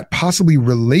like that possibly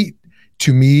relate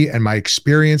to me and my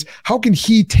experience? How can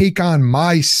he take on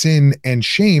my sin and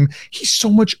shame? He's so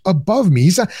much above me.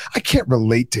 I can't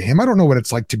relate to him. I don't know what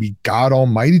it's like to be God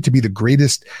Almighty, to be the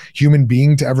greatest human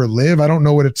being to ever live. I don't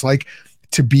know what it's like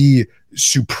to be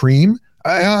supreme.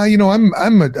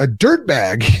 I'm a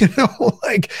dirtbag,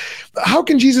 like how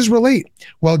can Jesus relate?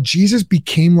 Well, Jesus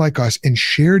became like us and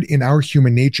shared in our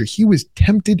human nature. He was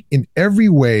tempted in every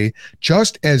way,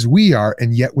 just as we are,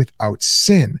 and yet without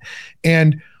sin.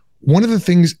 And one of the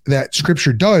things that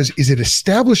scripture does is it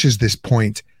establishes this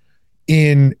point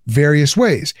in various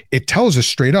ways. It tells us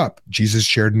straight up, Jesus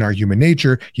shared in our human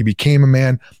nature. He became a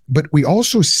man, but we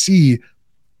also see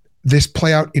this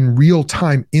play out in real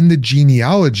time in the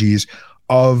genealogies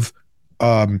of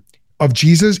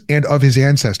Jesus and of his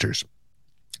ancestors.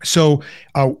 So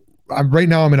right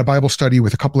now I'm in a Bible study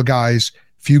with a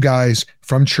few guys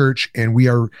from church, and we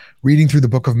are reading through the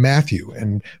book of Matthew,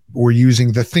 and we're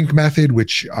using the Think method,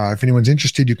 which if anyone's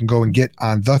interested, you can go and get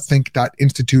on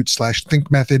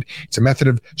thethink.institute/think method. It's a method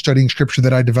of studying scripture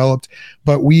that I developed,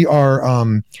 but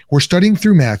we're studying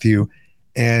through Matthew.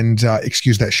 And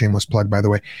excuse that shameless plug, by the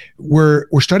way. We're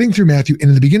studying through Matthew, and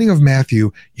in the beginning of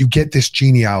Matthew, you get this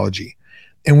genealogy.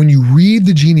 And when you read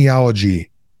the genealogy,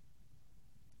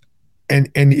 and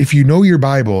if you know your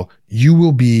Bible, you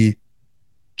will be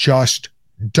just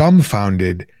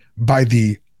dumbfounded by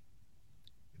the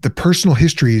personal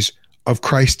histories of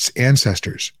Christ's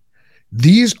ancestors.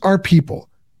 These are people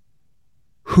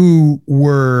who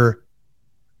were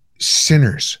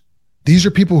sinners. These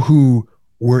are people who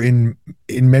were in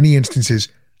many instances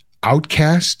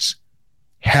outcasts,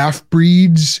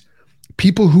 half-breeds,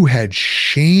 people who had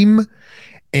shame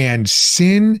and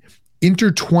sin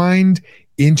intertwined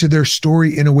into their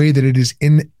story in a way that it is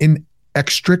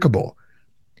inextricable.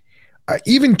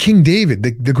 Even King David,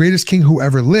 the greatest king who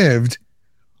ever lived,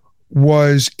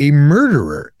 was a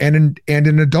murderer and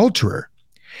an adulterer.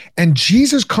 And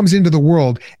Jesus comes into the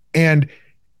world and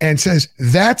says,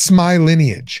 that's my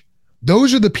lineage.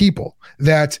 Those are the people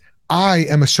that I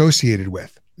am associated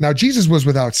with. Now, Jesus was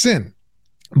without sin,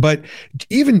 but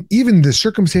even the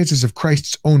circumstances of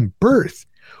Christ's own birth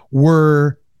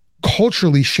were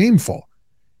culturally shameful.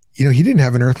 He didn't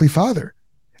have an earthly father.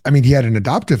 I mean, he had an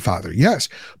adoptive father, yes,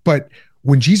 but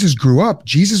when Jesus grew up,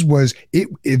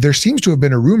 there seems to have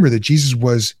been a rumor that Jesus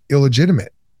was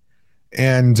illegitimate.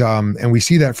 And we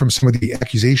see that from some of the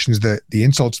accusations, the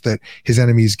insults that his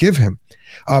enemies give him.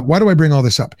 Why do I bring all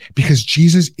this up? Because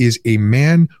Jesus is a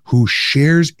man who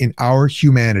shares in our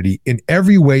humanity in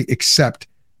every way except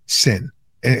sin,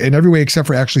 in every way except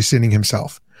for actually sinning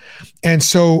himself. And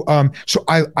so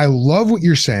I love what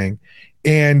you're saying,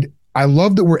 and I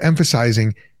love that we're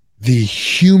emphasizing the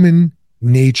human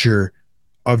nature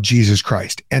of Jesus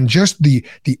Christ and just the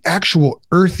actual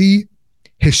earthy,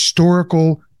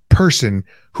 historical person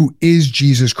who is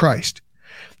Jesus Christ.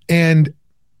 And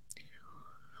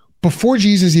before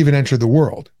Jesus even entered the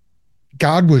world,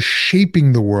 God was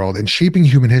shaping the world and shaping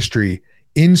human history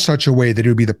in such a way that it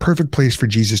would be the perfect place for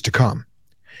Jesus to come.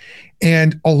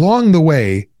 And along the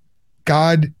way,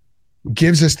 God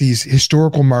gives us these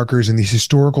historical markers and these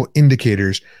historical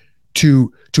indicators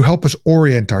to help us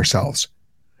orient ourselves.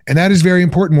 And that is very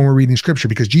important when we're reading scripture,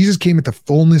 because Jesus came at the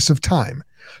fullness of time.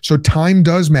 So time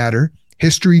does matter.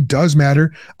 History does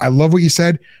matter. I love what you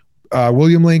said.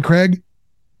 William Lane Craig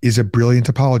is a brilliant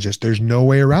apologist. There's no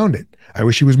way around it. I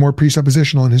wish he was more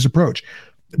presuppositional in his approach.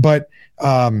 But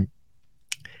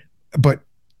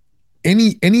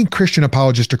any Christian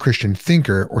apologist or Christian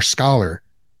thinker or scholar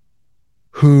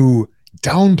who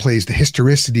downplays the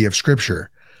historicity of scripture,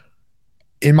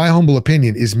 in my humble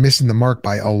opinion, is missing the mark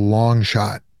by a long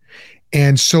shot.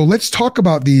 And so let's talk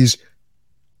about these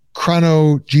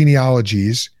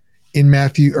chronogenealogies in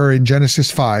Matthew, or in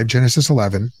Genesis 5, Genesis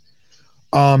 11.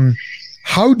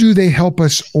 How do they help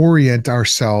us orient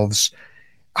ourselves?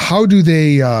 How do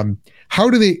they,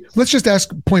 let's just ask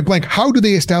point blank, how do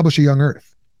they establish a young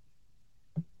earth?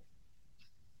 Well,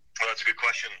 that's a good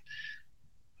question.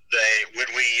 When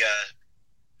we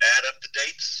add up the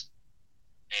dates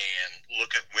and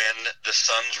look at when the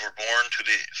sons were born to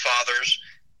the fathers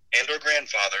and or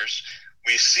grandfathers,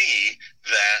 we see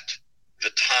that the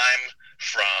time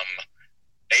from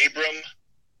Abram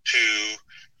to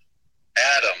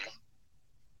Adam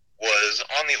was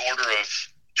on the order of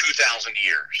 2,000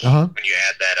 years when you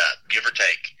add that up, give or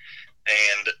take.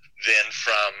 And then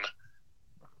from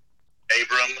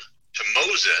Abram to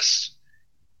Moses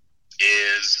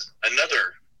is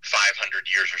another 500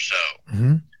 years or so.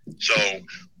 Mm-hmm. So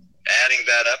adding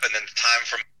that up, and then the time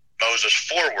from Moses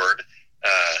forward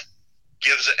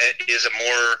is a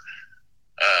more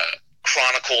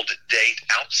chronicled date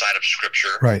outside of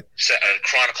Scripture, right? A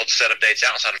chronicled set of dates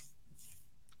outside of.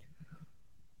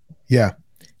 Yeah,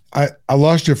 I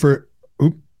lost you for.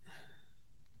 Oop.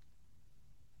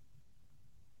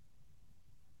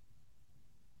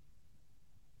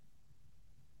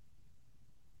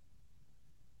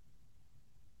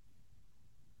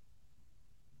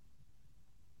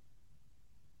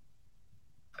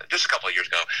 Just a couple of years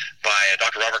ago, by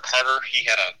Dr. Robert Carter. He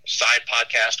had a side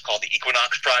podcast called the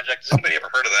Equinox Project. Has anybody ever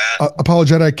heard of that?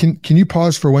 Apolojedi, can you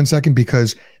pause for 1 second,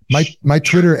 because my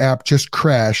Twitter app just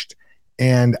crashed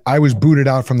and I was booted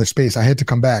out from the space. I had to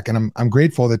come back, and I'm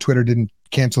grateful that Twitter didn't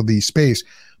cancel the space.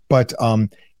 But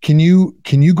can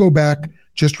you go back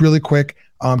just really quick?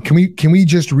 Can we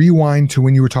just rewind to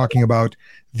when you were talking about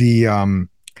the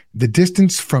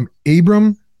distance from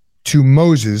Abram to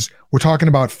Moses? We're talking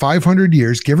about 500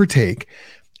 years, give or take.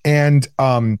 And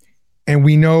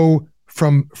we know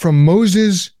from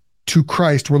Moses to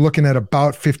Christ, we're looking at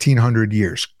about 1,500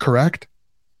 years, correct?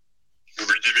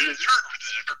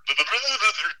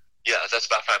 Yeah, that's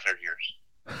about 500 years.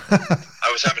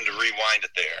 I was having to rewind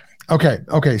it there.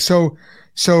 Okay. So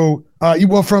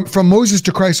from Moses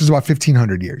to Christ is about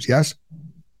 1,500 years, yes?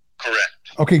 Correct.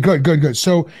 Okay, good.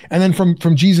 So, and then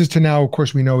from Jesus to now, of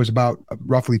course, we know is about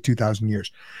roughly 2,000 years.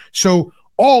 So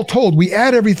all told, we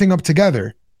add everything up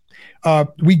together.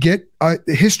 We get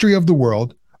the history of the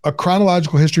world, a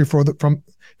chronological history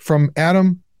from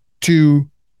Adam to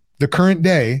the current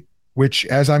day, which,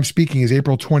 as I'm speaking, is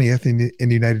April 20th in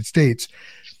the United States.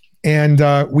 And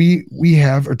we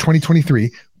have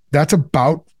 2023. That's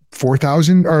about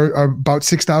 4,000 or about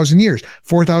 6,000 years.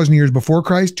 4,000 years before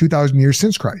Christ, 2,000 years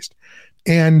since Christ.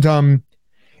 And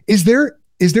is there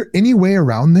any way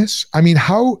around this? I mean,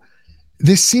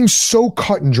 this seems so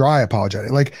cut and dry,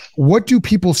 Apolojedi. Like, what do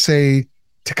people say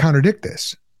to contradict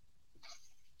this?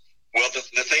 Well,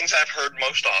 the things I've heard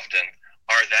most often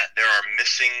are that there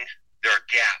are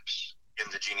gaps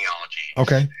in the genealogy.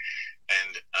 Okay.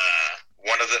 And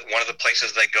one of the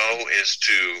places they go is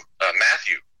to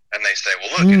Matthew, and they say,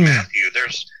 well, look, in Matthew,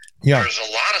 there's a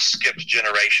lot of skipped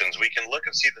generations. We can look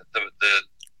and see that the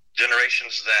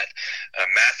generations that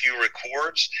Matthew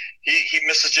records, he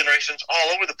misses generations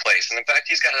all over the place. And in fact,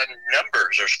 he's got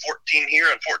numbers. There's 14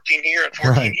 here and 14 here and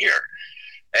 14 here.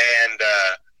 And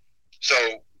so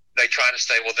they try to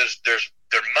say, well, there's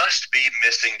there must be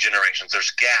missing generations.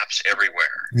 There's gaps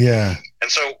everywhere. Yeah.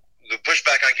 And so the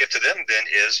pushback I give to them then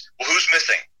is, well, who's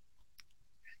missing?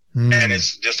 And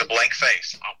it's just a blank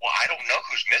face. Well, I don't know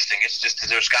who's missing. It's just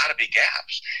there's got to be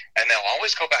gaps. And they'll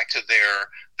always go back to their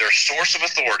source of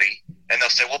authority, and they'll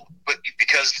say, well, but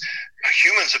because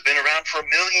humans have been around for 1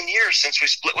 million years since we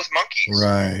split with monkeys.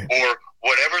 Right. Or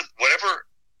whatever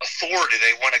authority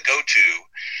they want to go to,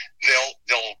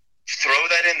 they'll throw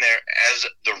that in there as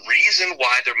the reason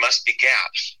why there must be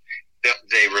gaps.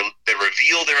 They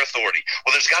reveal their authority.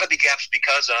 Well, there's got to be gaps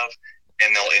because of,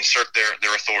 and they'll insert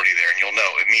their authority there, and you'll know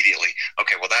immediately.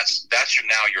 Okay, well that's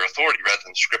your authority rather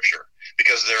than Scripture,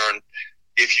 because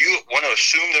if you want to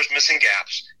assume there's missing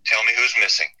gaps, tell me who's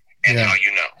missing, and how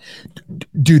you know.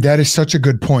 Dude, that is such a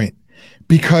good point,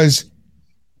 because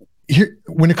here,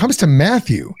 when it comes to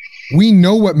Matthew, we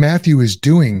know what Matthew is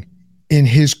doing in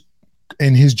his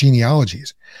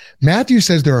genealogies. Matthew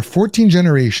says there are 14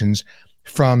 generations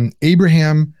from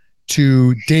Abraham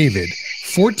to David,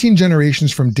 14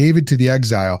 generations from David to the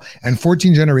exile, and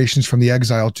 14 generations from the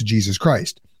exile to Jesus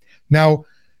Christ. Now,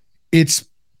 it's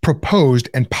proposed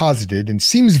and posited and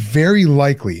seems very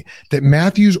likely that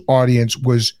Matthew's audience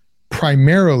was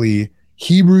primarily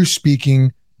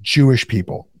Hebrew-speaking Jewish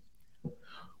people.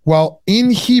 Well,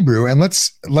 in Hebrew, and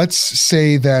let's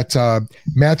say that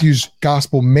Matthew's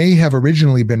gospel may have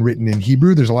originally been written in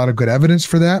Hebrew. There's a lot of good evidence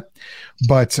for that,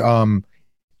 but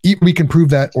we can prove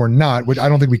that or not, which I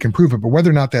don't think we can prove it, but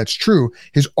whether or not that's true,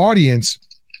 his audience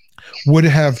would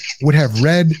have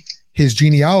read his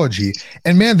genealogy,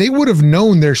 and man, they would have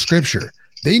known their Scripture.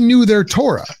 They knew their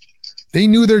Torah. They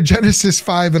knew their Genesis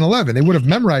 5 and 11. They would have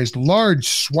memorized large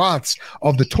swaths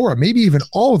of the Torah, maybe even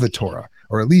all of the Torah,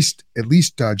 or at least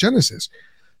Genesis.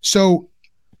 So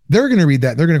they're going to read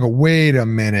that. They're going to go, wait a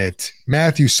minute,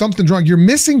 Matthew, something's wrong. You're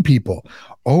missing people.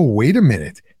 Oh, wait a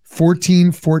minute.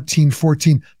 14, 14,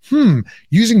 14.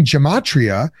 Using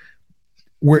gematria,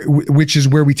 which is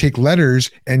where we take letters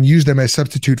and use them as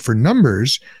substitute for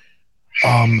numbers,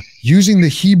 using the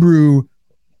Hebrew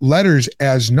letters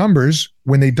as numbers,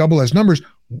 when they double as numbers,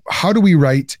 how do we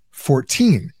write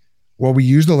 14? Well, we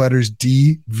use the letters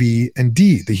D, V, and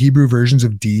D, the Hebrew versions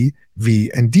of D,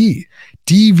 V, and D.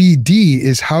 DVD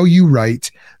is how you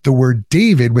write the word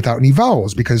David without any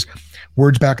vowels, because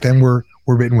words back then were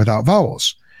written without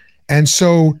vowels. And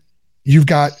so you've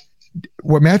got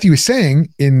what Matthew is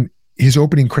saying in his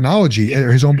opening chronology,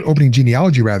 or his opening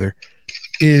genealogy rather,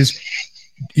 is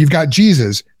you've got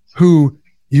Jesus, who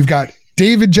you've got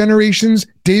David generations,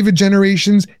 David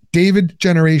generations, David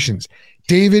generations,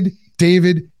 David,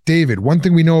 David, David. One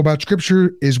thing we know about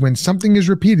Scripture is when something is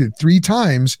repeated 3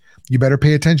 times, you better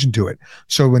pay attention to it.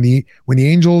 So when the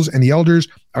angels and the elders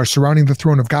are surrounding the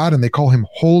throne of God and they call him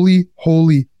holy,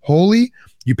 holy, holy,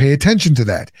 you pay attention to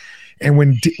that. And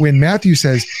when Matthew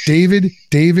says David,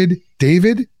 David,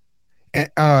 David,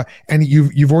 and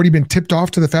you've already been tipped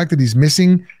off to the fact that he's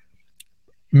missing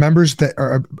members that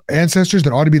are ancestors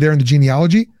that ought to be there in the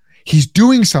genealogy, he's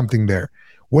doing something there.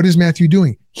 What is Matthew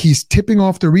doing? He's tipping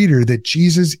off the reader that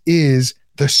Jesus is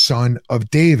the son of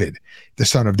David, the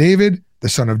son of David, the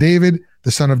son of David,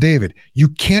 the son of David. You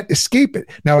can't escape it.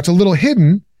 Now, it's a little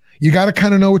hidden. You got to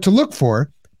kind of know what to look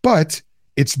for, but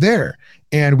it's there.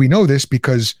 And we know this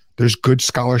because there's good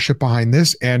scholarship behind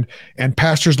this, and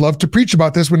pastors love to preach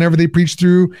about this whenever they preach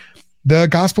through the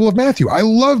Gospel of Matthew. I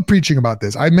love preaching about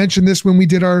this. I mentioned this when we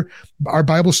did our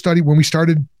Bible study, when we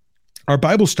started our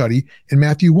Bible study in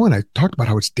Matthew 1. I talked about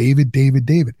how it's David, David,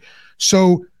 David.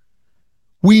 So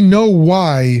we know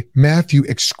why Matthew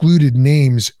excluded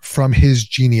names from his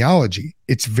genealogy.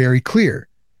 It's very clear.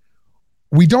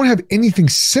 We don't have anything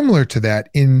similar to that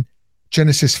in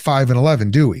Genesis 5 and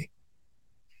 11, do we?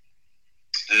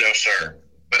 No, sir.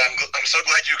 But I'm so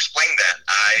glad you explained that.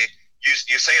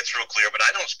 You say it's real clear, but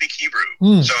I don't speak Hebrew.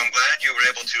 So I'm glad you were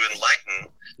able to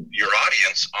enlighten your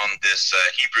audience on this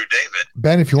Hebrew David.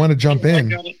 Ben, if you want to jump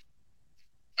in.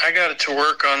 I got it to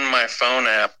work on my phone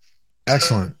app.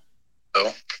 Excellent.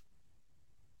 All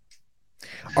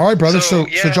right, brother. So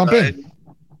jump in.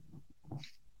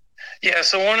 Yeah,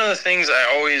 so one of the things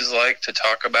I always like to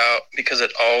talk about, because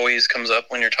it always comes up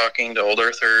when you're talking to old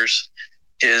earthers,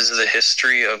 is the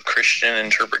history of Christian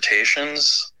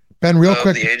interpretations. Ben, real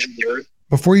quick, the age of the earth.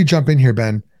 Before you jump in here,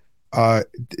 Ben,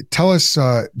 tell us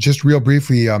just real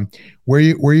briefly where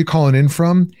you calling in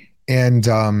from,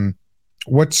 and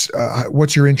what's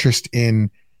your interest in?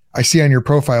 I see on your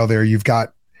profile there you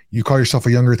call yourself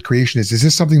a young Earth creationist. Is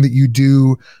this something that you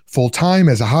do full time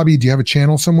as a hobby? Do you have a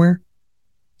channel somewhere?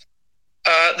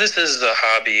 This is a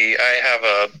hobby. I have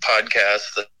a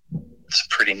podcast that's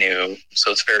pretty new,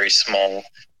 so it's very small.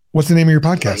 What's the name of your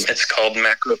podcast? It's called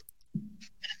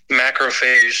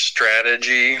Macrophage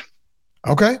Strategy.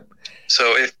 Okay.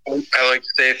 So if I like to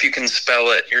say, if you can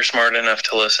spell it, you're smart enough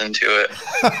to listen to it.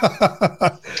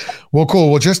 Well,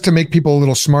 cool. Well, just to make people a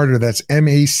little smarter, that's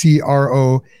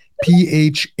MACROPHAGE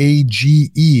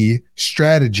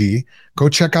strategy. Go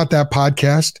check out that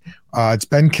podcast. It's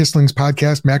Ben Kissling's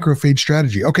podcast, Macrophage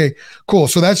Strategy. Okay, cool.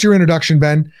 So that's your introduction,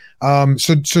 Ben.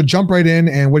 So jump right in,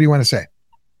 and what do you want to say?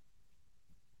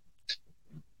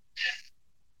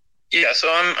 Yeah, so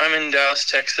I'm in Dallas,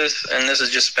 Texas, and this has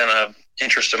just been a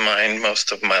interest of mine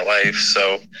most of my life.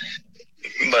 So,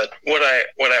 but what I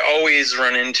always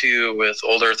run into with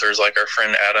old earthers like our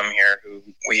friend Adam here, who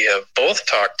we have both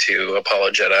talked to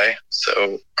Apolojedi.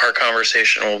 So our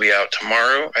conversation will be out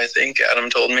tomorrow, I think Adam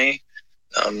told me.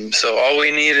 So all we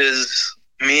need is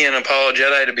me and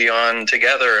Apolojedi to be on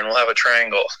together, and we'll have a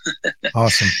triangle.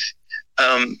 Awesome.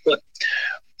 But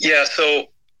yeah, so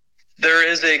there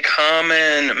is a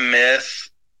common myth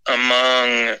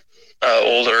among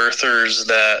old earthers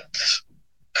that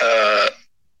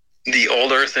the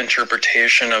old earth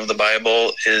interpretation of the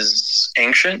Bible is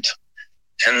ancient,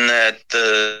 and that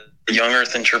the young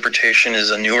earth interpretation is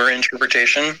a newer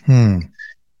interpretation. And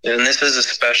this is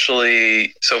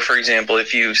especially so. For example,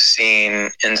 if you've seen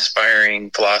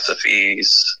Inspiring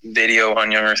Philosophy's video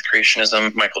on young earth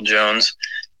creationism, Michael Jones,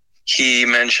 he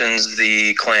mentions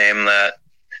the claim that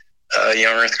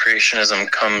young earth creationism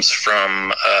comes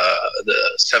from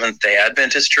the Seventh-day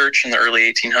Adventist Church in the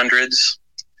early 1800s.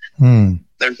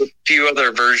 There's a few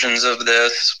other versions of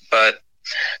this, but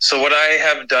so what I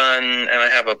have done, and I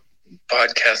have a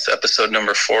podcast episode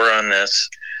number 4 on this,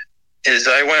 is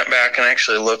I went back and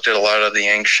actually looked at a lot of the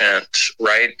ancient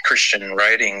Christian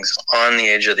writings on the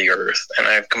age of the earth, and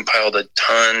I've compiled a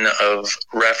ton of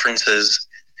references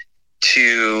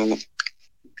to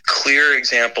clear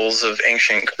examples of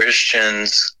ancient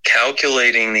Christians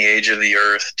calculating the age of the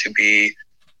earth to be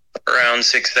around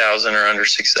 6,000 or under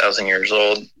 6,000 years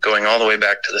old, going all the way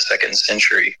back to the 2nd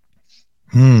century.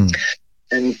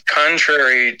 And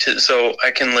contrary to, so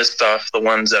I can list off the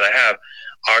ones that I have.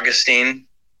 Augustine,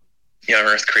 young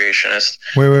earth creationist.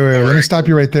 Wait. Let me stop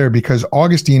you right there, because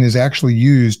Augustine is actually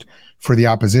used for the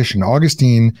opposition.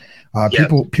 Augustine,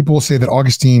 people will say that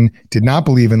Augustine did not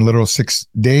believe in literal 6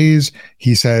 days.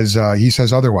 He says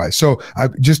otherwise. So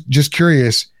I'm just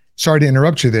curious. Sorry to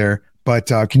interrupt you there, but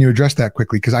can you address that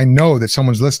quickly? Because I know that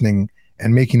someone's listening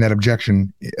and making that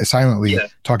objection silently,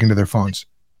 talking to their phones.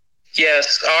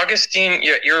 Yes, Augustine,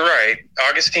 you're right.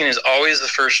 Augustine is always the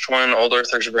first one old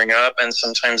earthers bring up, and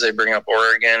sometimes they bring up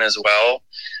Origen as well.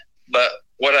 But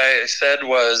what I said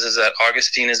is that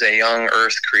Augustine is a young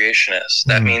earth creationist.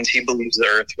 That means he believes the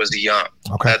earth was young.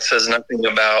 Okay. That says nothing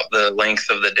about the length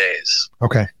of the days.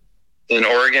 Okay. And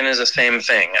Origen is the same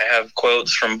thing. I have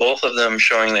quotes from both of them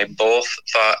showing they both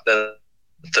thought that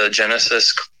the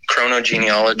Genesis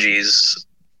chronogenealogies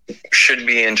should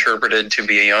be interpreted to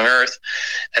be a young earth.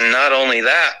 And not only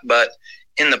that, but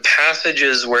in the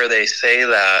passages where they say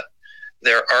that,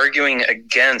 they're arguing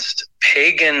against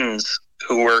pagans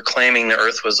who were claiming the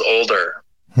earth was older.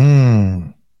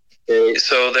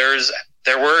 So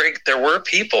there were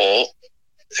people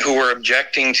who were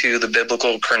objecting to the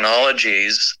biblical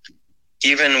chronologies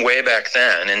even way back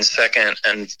then in 2nd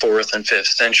and 4th and 5th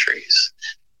centuries.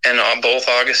 And both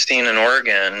Augustine and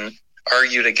Origen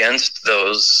argued against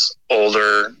those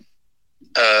older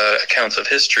accounts of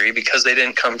history because they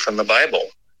didn't come from the Bible.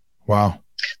 Wow.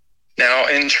 Now,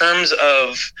 in terms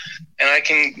of, and I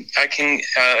can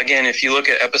again, if you look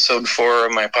at episode 4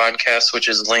 of my podcast, which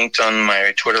is linked on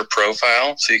my Twitter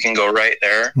profile, so you can go right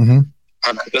there.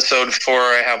 On episode 4,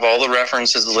 I have all the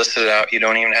references listed out. You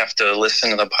don't even have to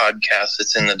listen to the podcast.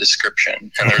 It's in the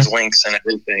description, and there's links and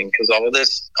everything, because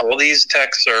all these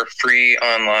texts are free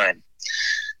online.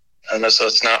 And so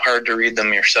it's not hard to read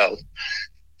them yourself.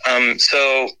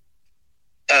 So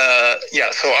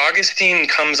Augustine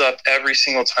comes up every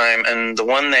single time, and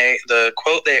the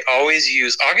quote they always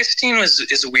use. Augustine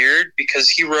is weird because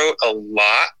he wrote a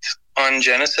lot on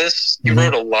Genesis. He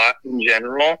wrote a lot in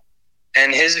general,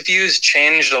 and his views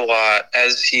changed a lot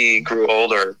as he grew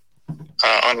older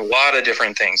on a lot of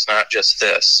different things, not just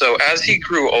this. So as he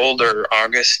grew older,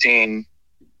 Augustine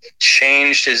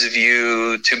changed his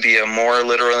view to be a more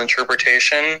literal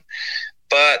interpretation.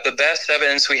 But the best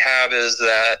evidence we have is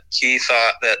that he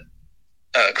thought that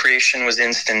creation was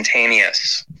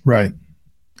instantaneous. Right.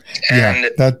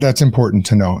 And that's important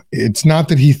to know. It's not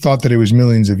that he thought that it was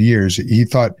millions of years. He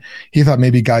thought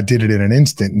maybe God did it in an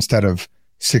instant instead of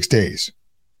 6 days.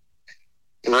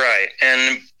 Right.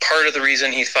 And part of the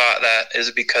reason he thought that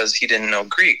is because he didn't know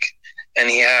Greek. And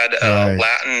he had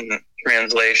Latin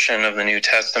translation of the New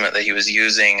Testament that he was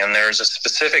using, and there's a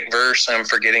specific verse, I'm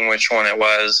forgetting which one it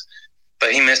was,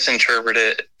 but he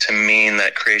misinterpreted it to mean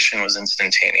that creation was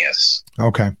instantaneous.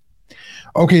 Okay.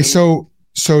 So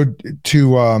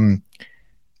to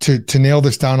nail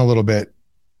this down a little bit,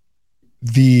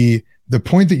 the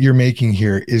point that you're making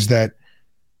here is that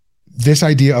this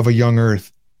idea of a young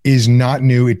earth is not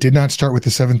new. It did not start with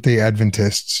the Seventh-day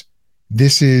Adventists.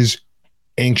 This is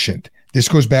ancient. This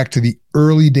goes back to the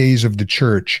early days of the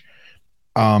church,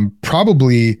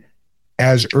 probably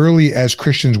as early as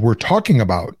Christians were talking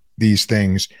about these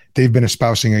things. They've been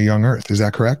espousing a young earth. Is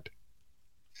that correct?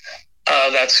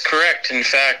 That's correct. In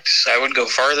fact, I would go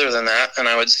farther than that, and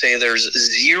I would say there's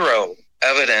zero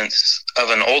evidence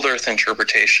of an old earth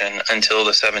interpretation until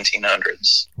the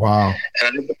 1700s. Wow.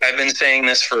 And I've been saying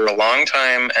this for a long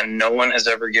time, and no one has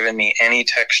ever given me any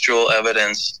textual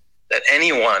evidence that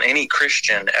anyone, any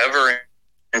Christian, ever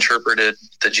interpreted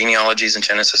the genealogies in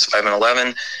Genesis 5 and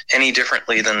 11 any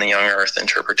differently than the young earth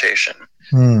interpretation.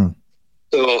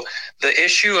 So the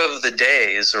issue of the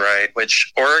days, right,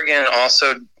 which Origen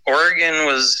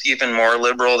was even more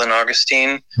liberal than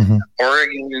Augustine.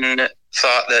 Origen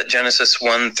thought that Genesis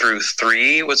 1 through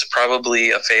 3 was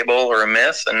probably a fable or a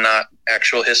myth and not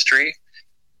actual history.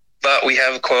 But we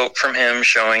have a quote from him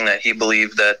showing that he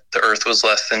believed that the earth was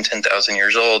less than 10,000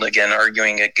 years old, again,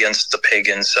 arguing against the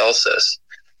pagan Celsus,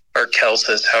 or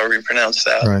Celsus, however you pronounce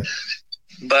that. Right.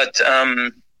 But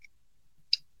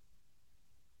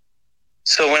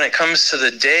so when it comes to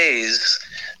the days,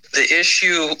 the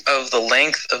issue of the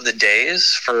length of the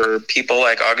days for people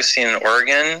like Augustine and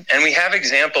Origen, and we have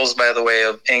examples, by the way,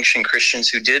 of ancient Christians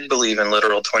who did believe in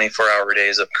literal 24-hour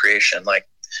days of creation, like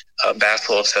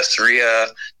Basil of Caesarea,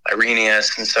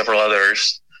 Irenaeus, and several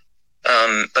others.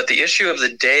 But the issue of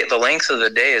the day, the length of the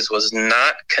days, was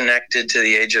not connected to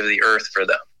the age of the earth for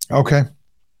them. Okay.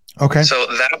 So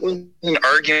that was an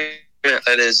argument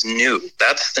that is new.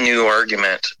 That's the new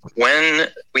argument. When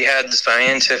we had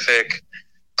scientific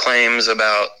claims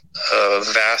about a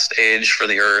vast age for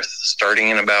the earth starting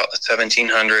in about the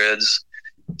 1700s,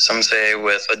 some say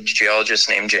with a geologist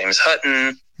named James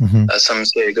Hutton, some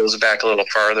say it goes back a little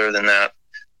farther than that.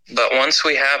 But once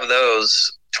we have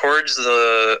those, towards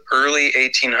the early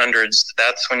 1800s,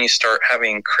 that's when you start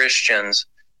having Christians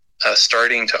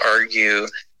starting to argue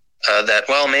that,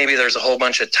 well, maybe there's a whole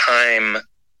bunch of time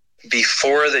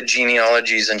before the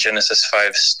genealogies in Genesis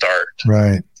 5 start.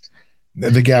 Right.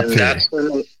 The gap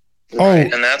theory.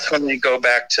 And that's when they go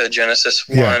back to Genesis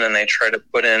 1 and they try to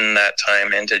put in that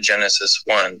time into Genesis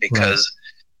 1 because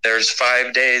there's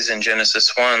 5 days in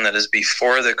Genesis 1 that is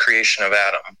before the creation of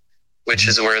Adam, which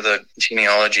is where the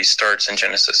genealogy starts in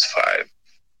Genesis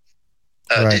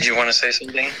 5. Did you want to say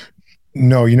something?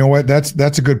 No, you know what? That's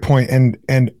a good point.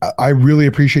 And I really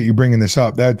appreciate you bringing this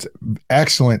up. That's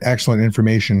excellent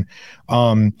information.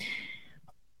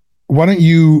 Why don't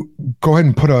you go ahead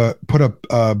and put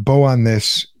a bow on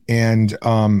this, and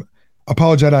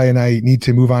Apolojedi and I need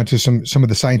to move on to some of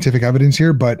the scientific evidence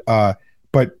here, but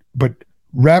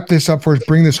wrap this up for us,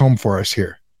 bring this home for us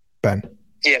here, Ben.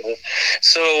 Yeah.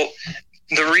 So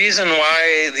the reason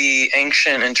why the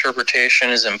ancient interpretation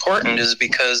is important is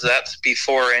because that's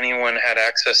before anyone had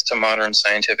access to modern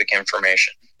scientific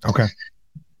information. Okay.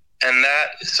 And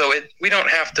we don't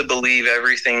have to believe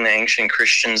everything the ancient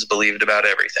Christians believed about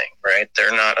everything, right?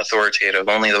 They're not authoritative.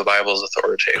 Only the Bible's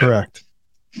authoritative. Correct.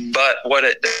 But what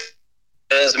it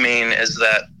does mean is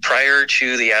that prior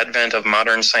to the advent of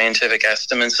modern scientific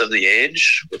estimates of the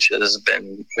age, which has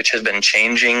been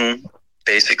changing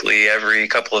basically every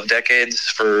couple of decades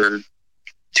for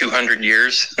 200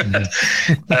 years,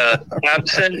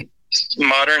 absent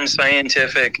modern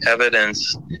scientific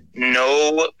evidence,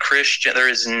 there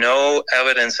is no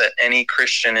evidence that any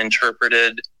Christian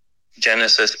interpreted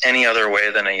Genesis any other way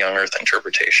than a young earth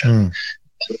interpretation.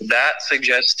 That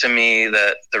suggests to me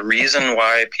that the reason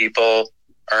why people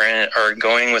are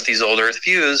going with these old earth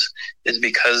views is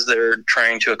because they're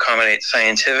trying to accommodate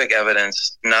scientific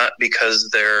evidence, not because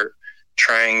they're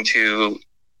trying to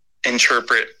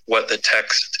interpret what the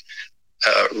text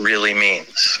really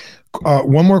means.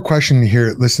 One more question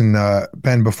here. Listen,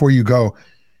 Ben, before you go,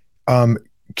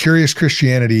 Curious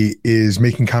Christianity is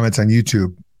making comments on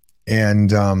YouTube,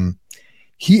 and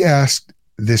he asked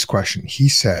this question. He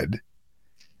said,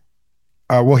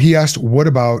 he asked, what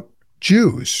about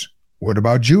Jews? What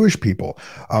about Jewish people?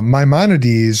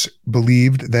 Maimonides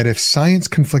believed that if science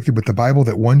conflicted with the Bible,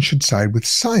 that one should side with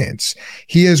science.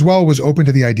 He as well was open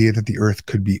to the idea that the earth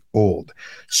could be old.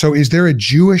 So is there a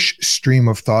Jewish stream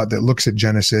of thought that looks at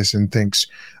Genesis and thinks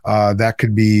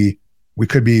we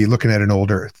could be looking at an old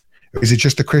earth? Is it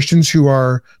just the Christians who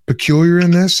are peculiar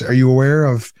in this? Are you aware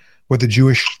of what the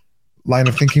Jewish line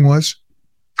of thinking was?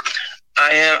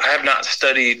 I have not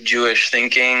studied Jewish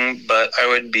thinking, but I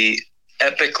would be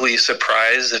epically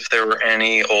surprised if there were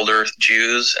any Old Earth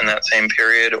Jews in that same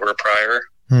period or prior.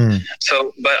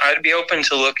 So, but I'd be open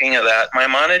to looking at that.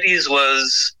 Maimonides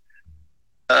was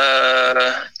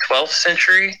 12th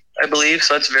century, I believe.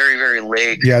 So that's very, very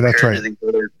late. Yeah, that's right. To these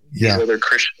other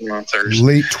Christian authors.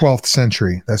 Late 12th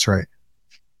century. That's right.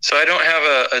 So I don't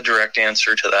have a direct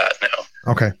answer to that, no.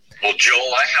 Okay. Well, Joel,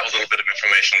 I have a little bit of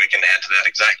information we can add to that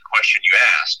exact question you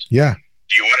asked. Yeah.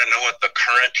 Do you want to know what the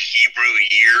current Hebrew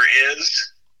year is?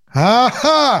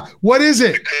 What is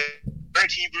it? The current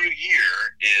Hebrew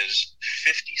year is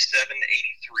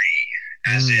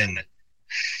 5783, as in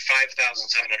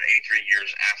 5,783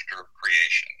 years after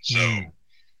creation. So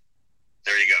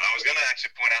there you go. I was going to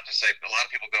actually point out to say, a lot of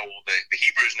people go, well, the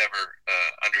Hebrews never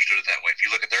understood it that way. If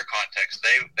you look at their context,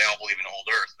 they all believe in old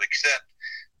earth, except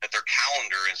that their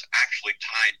calendar is actually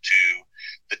tied to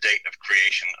the date of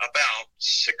creation about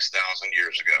 6,000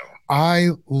 years ago.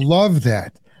 I love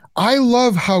that. I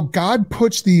love how God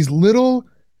puts these little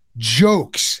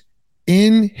jokes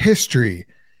in history,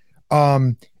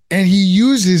 and he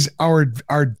uses our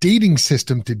dating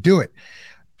system to do it.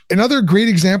 Another great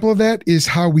example of that is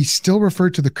how we still refer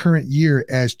to the current year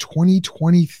as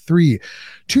 2023.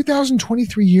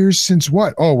 2023 years since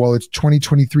what? Oh, well, it's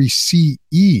 2023 CE.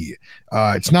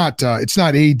 It's not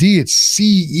AD, it's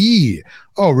CE.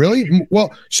 Oh, really?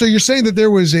 Well, so you're saying that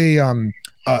there was a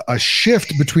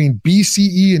shift between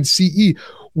BCE and CE.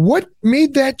 What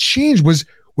made that change? Was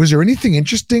there anything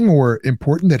interesting or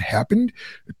important that happened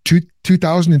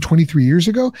 2023 years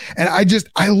ago? And I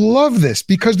love this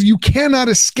because you cannot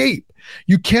escape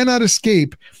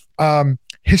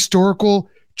historical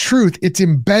truth. It's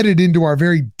embedded into our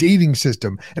very dating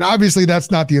system. And obviously that's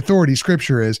not the authority,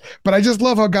 Scripture is, but I just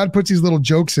love how God puts these little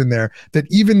jokes in there that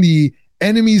even the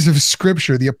enemies of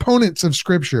Scripture, the opponents of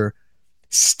Scripture,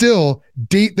 still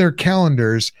date their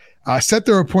calendars, set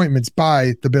their appointments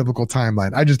by the biblical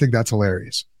timeline. I just think that's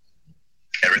hilarious.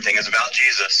 Everything is about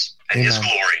Jesus and his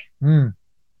glory.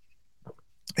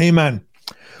 Amen.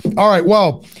 All right.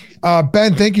 Well,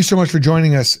 Ben, thank you so much for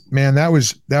joining us, man. That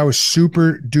was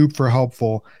super duper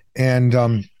helpful. And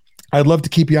I'd love to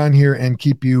keep you on here and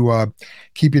keep you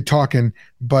talking,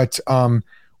 but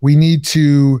we need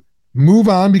to move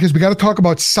on because we got to talk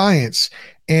about science.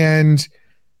 And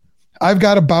I've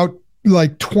got about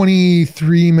like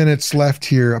 23 minutes left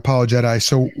here, Apolojedi.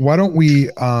 So why don't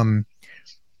we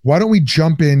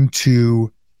jump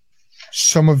into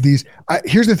some of these?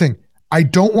 Here's the thing. I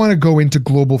don't want to go into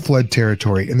global flood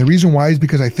territory. And the reason why is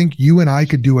because I think you and I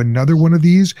could do another one of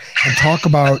these and talk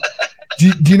about,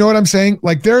 do you know what I'm saying?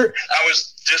 Like I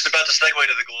was just about to segue to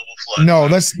the global flood. No,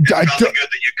 it's probably good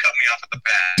that you cut me off at the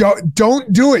pad.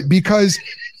 Don't do it, because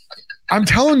I'm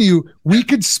telling you, we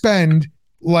could spend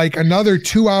like another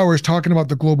 2 hours talking about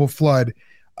the global flood.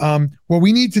 What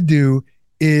we need to do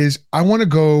is I want to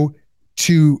go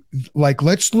to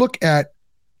let's look at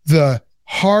the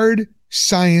hard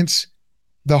science,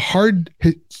 the hard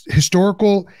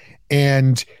historical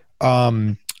and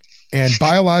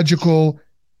biological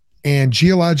and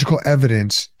geological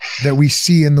evidence that we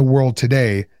see in the world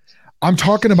today. I'm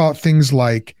talking about things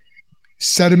like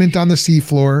sediment on the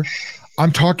seafloor.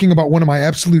 I'm talking about one of my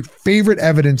absolute favorite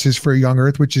evidences for a young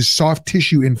earth, which is soft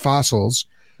tissue in fossils.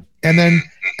 And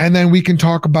then we can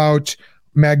talk about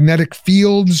magnetic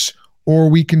fields, or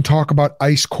we can talk about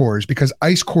ice cores, because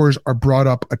ice cores are brought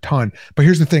up a ton. But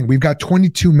here's the thing. We've got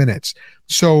 22 minutes.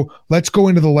 So let's go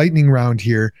into the lightning round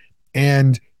here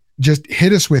and just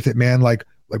hit us with it, man. Like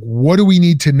what do we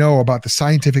need to know about the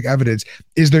scientific evidence?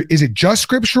 Is it just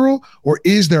scriptural, or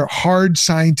is there hard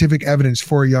scientific evidence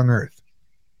for a young earth?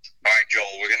 All right, Joel,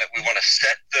 we want to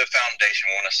set the foundation.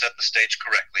 We want to set the stage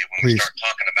correctly when we start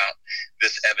talking about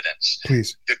this evidence.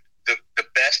 Please. The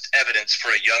best evidence for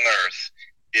a young earth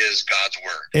is God's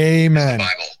word. Amen. The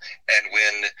Bible. And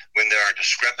when there are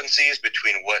discrepancies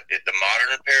between what the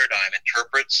modern paradigm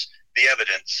interprets the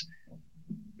evidence,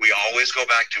 we always go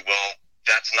back to, well,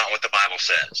 that's not what the Bible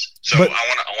says. So I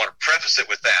want to preface it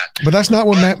with that. But that's not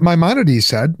what Maimonides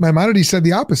said. Maimonides said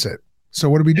the opposite. So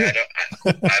what do we do? I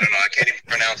don't know. I can't even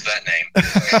pronounce that name.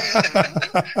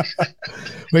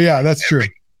 But yeah, that's true.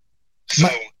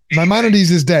 Maimonides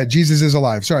is dead. Jesus is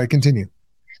alive. Sorry, continue.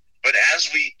 But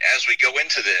as we go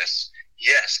into this,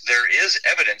 yes, there is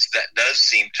evidence that does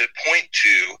seem to point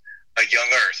to a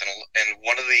young earth. And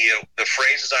one of the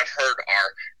phrases I've heard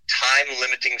are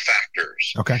time-limiting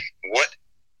factors. Okay. What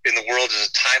in the world is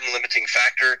a time-limiting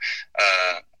factor?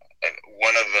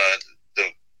 One of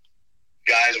the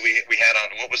guys we had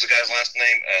on, what was the guy's last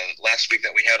name last week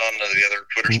that we had on the other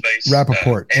Twitter space?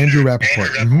 Rappaport. Andrew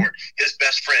Rappaport. Andrew Rappaport. His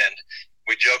best friend,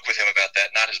 we joke with him about that,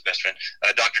 not his best friend,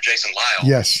 Dr. Jason Lyle.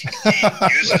 Yes.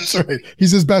 That's right.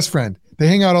 He's his best friend. They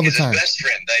hang out all the time. His best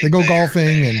friend. They go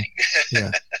golfing and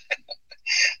yeah.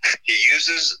 He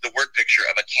uses the word picture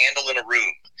of a candle in a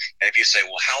room. And if you say,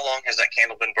 well, how long has that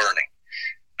candle been burning?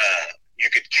 You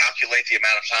could calculate the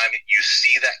amount of time you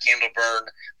see that candle burn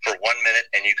for 1 minute,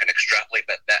 and you can extrapolate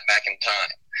that back in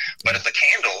time. But if the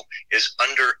candle is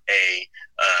under a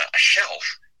shelf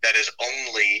that is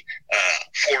only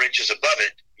 4 inches above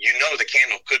it, you know the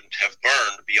candle couldn't have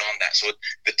burned beyond that. So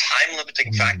the time limiting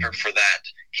factor for that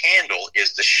candle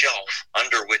is the shelf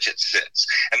under which it sits.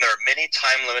 And there are many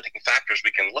time limiting factors we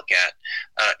can look at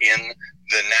in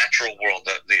the natural world,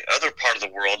 the other part of the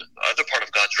world, the other part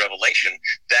of God's revelation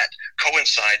that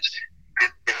coincides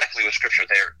directly with Scripture.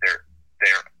 They're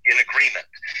in agreement.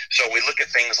 So we look at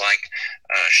things like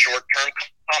short-term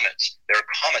comets. There are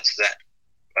comets that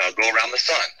go around the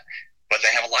sun, but they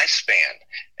have a lifespan,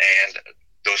 and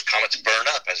those comets burn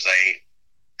up as they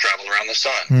travel around the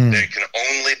sun. They can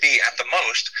only be at the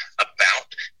most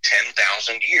about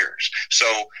 10,000 years. So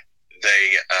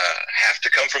they have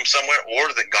to come from somewhere, or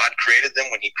that God created them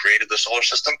when he created the solar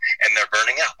system, and they're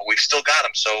burning out. But we've still got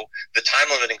them. So the time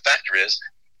limiting factor is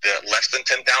the less than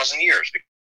 10,000 years,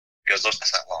 because those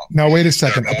last that long. Now, wait a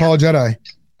second. Apolojedi.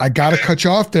 I got to cut you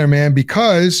off there, man,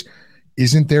 because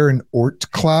isn't there an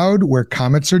Oort cloud where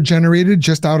comets are generated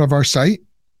just out of our sight?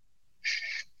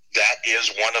 That is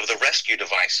one of the rescue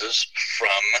devices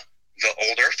from the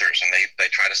old earthers. And they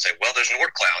try to say, well, there's an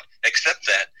Oort cloud, except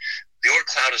that the Oort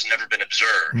cloud has never been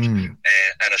observed. And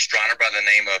an astronomer by the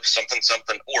name of something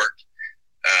Oort,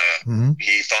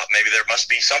 he thought maybe there must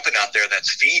be something out there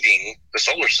that's feeding the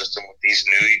solar system with these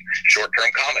new short-term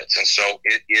comets. And so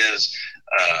it is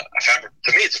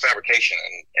to me, it's a fabrication,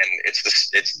 and it's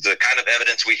the kind of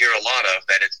evidence we hear a lot of,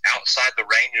 that it's outside the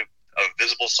range of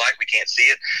visible sight. We can't see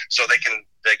it, so they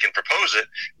can propose it,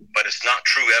 but it's not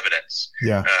true evidence.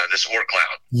 Yeah, this Oort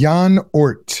cloud. Jan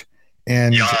Oort,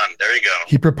 and there you go.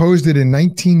 He proposed it in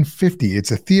 1950.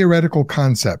 It's a theoretical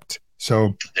concept.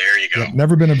 So there you go.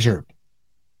 Never been observed.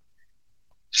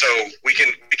 So we can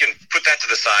put that to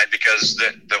the side, because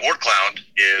the Oort cloud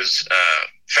is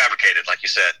fabricated, like you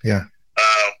said. Yeah.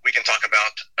 We can talk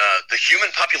about the human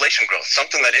population growth,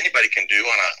 something that anybody can do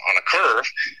on a curve.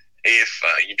 If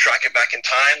you track it back in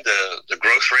time, the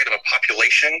growth rate of a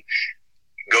population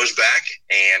goes back,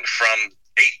 and from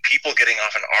 8 people getting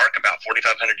off an ark about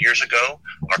 4,500 years ago,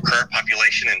 our current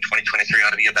population in 2023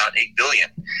 ought to be about 8 billion.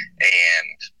 And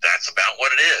that's about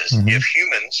what it is. If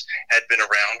humans had been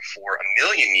around for 1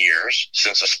 million years,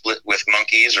 since a split with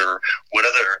monkeys or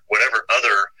whatever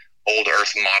other old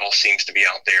Earth model seems to be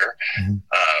out there,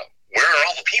 where are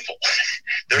all the people?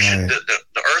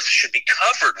 The Earth should be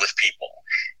covered with people,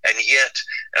 and yet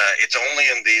it's only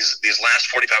in these last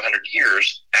 4,500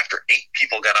 years, after 8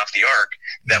 people got off the ark,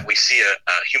 that we see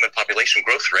a human population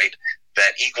growth rate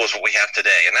that equals what we have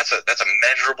today, and that's a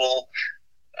measurable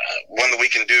one that we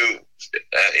can do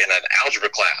in an algebra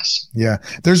class. Yeah,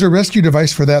 there's a rescue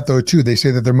device for that though too. They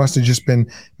say that there must have just been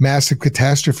massive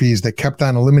catastrophes that kept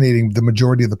on eliminating the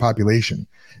majority of the population.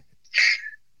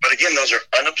 But again, those are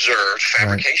unobserved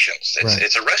fabrications.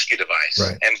 It's a rescue device,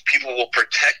 and people will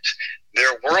protect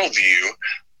their worldview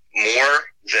more.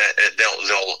 That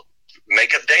they'll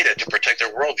make up data to protect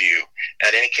their worldview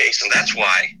at any case, and that's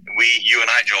why you and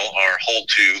I, Joel, are hold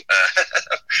to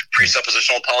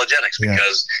presuppositional apologetics,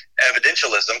 because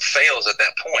evidentialism fails at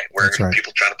that point where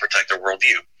people try to protect their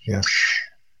worldview. Yeah.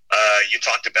 You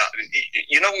talked about,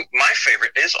 my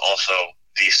favorite is also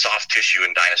the soft tissue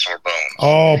in dinosaur bones.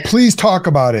 Oh, please talk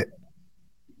about it.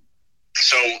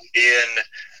 So in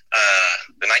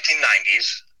the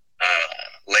 1990s,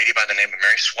 a lady by the name of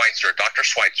Mary Schweitzer, Dr.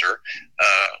 Schweitzer,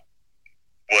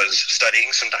 was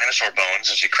studying some dinosaur bones,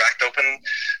 and she cracked open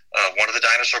one of the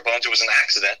dinosaur bones. It was an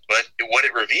accident, but what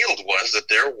it revealed was that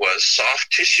there was soft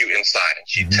tissue inside, and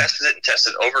she tested it and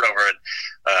tested over and over. And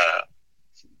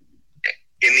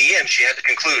in the end, she had to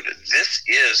conclude this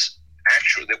is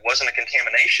actual. It wasn't a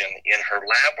contamination in her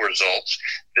lab results.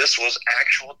 This was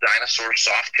actual dinosaur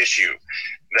soft tissue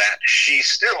that she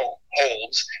still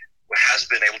holds, has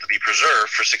been able to be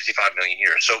preserved for 65 million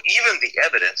years. So even the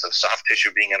evidence of soft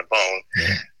tissue being in a bone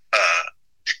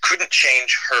couldn't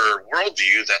change her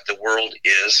worldview that the world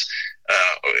is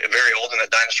very old and that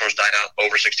dinosaurs died out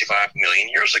over 65 million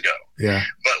years ago. Yeah.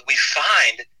 But we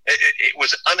find it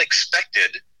was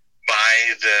unexpected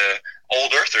by the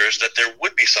old earthers that there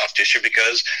would be soft tissue,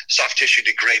 because soft tissue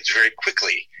degrades very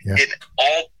quickly. Yeah.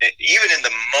 Even in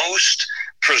the most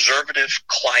preservative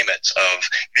climates of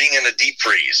being in a deep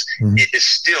freeze, it is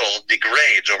still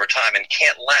degrades over time and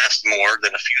can't last more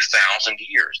than a few thousand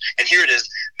years. And here it is,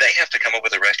 they have to come up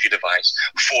with a rescue device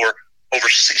for over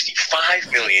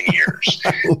 65 million years.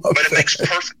 But it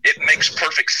makes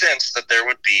perfect sense that there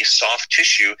would be soft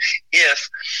tissue if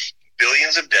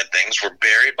billions of dead things were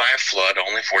buried by a flood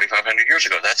only 4,500 years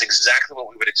ago. That's exactly what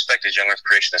we would expect as young Earth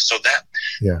creationists. So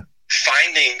that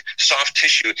finding soft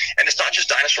tissue, and it's not just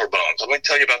dinosaur bones. Let me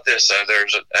tell you about this.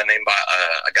 There's a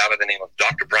guy by the name of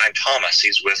Dr. Brian Thomas.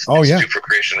 He's with Institute for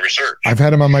Creation Research. I've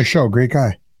had him on my show. Great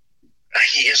guy.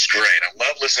 He is great. I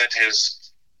love listening to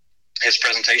his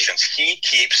presentations. He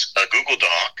keeps a Google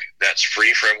Doc that's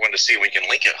free for everyone to see. We can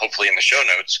link it hopefully in the show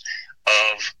notes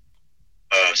of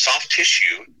soft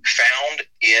tissue found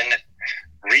in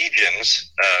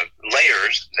regions,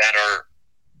 layers that are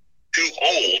too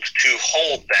old to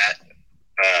hold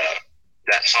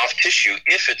that soft tissue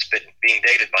if it's been being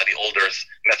dated by the old Earth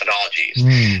methodologies.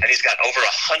 And he's got over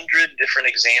 100 different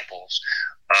examples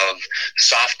of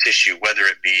soft tissue, whether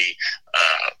it be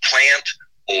plant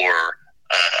or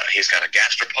he's got a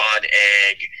gastropod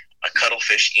egg, a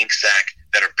cuttlefish ink sac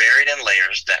that are buried in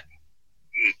layers that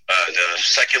the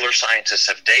secular scientists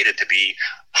have dated to be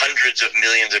hundreds of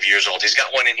millions of years old. He's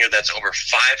got one in here that's over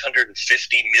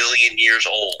 550 million years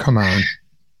old. Come on.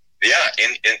 Yeah,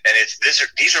 and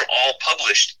these are all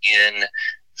published in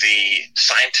the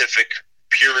scientific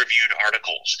peer-reviewed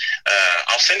articles.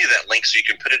 I'll send you that link so you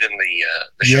can put it in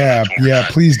the show notes. Yeah,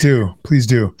 please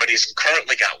do. But he's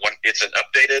currently got one. It's an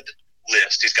updated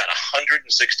list. He's got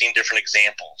 116 different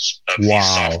examples of these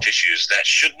soft tissues that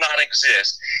should not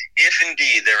exist if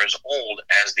indeed they're as old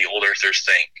as the old Earthers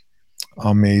think.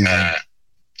 Amazing.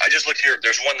 I just looked here.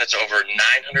 There's one that's over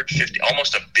 950,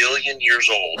 almost 1 billion years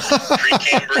old.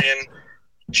 Precambrian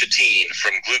chitin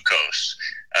from glucose.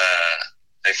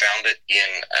 They found it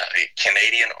in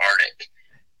Canadian Arctic,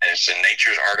 and it's in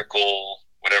Nature's article,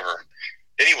 whatever.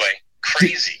 Anyway,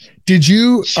 crazy. Did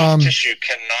you? Soft tissue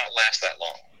cannot last that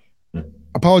long.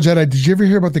 Apolojedi, did you ever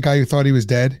hear about the guy who thought he was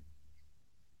dead?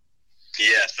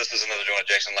 Yes, this is another one of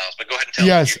Jason Lyles, but go ahead and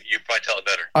tell it. You probably tell it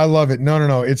better. I love it.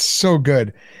 No. It's so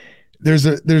good.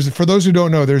 There's for those who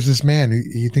don't know, there's this man who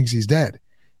he thinks he's dead,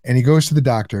 and he goes to the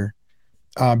doctor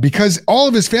because all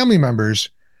of his family members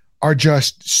are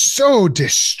just so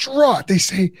distraught. They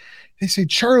say,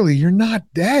 Charlie, you're not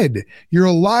dead. You're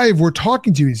alive. We're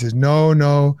talking to you. He says, no,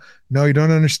 you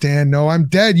don't understand. No, I'm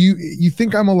dead. You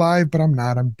think I'm alive, but I'm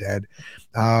not. I'm dead.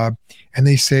 And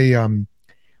they say,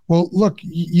 well, look,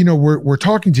 we're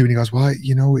talking to you. And he goes, well,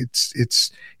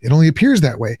 it only appears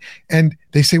that way. And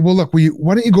they say, well, look,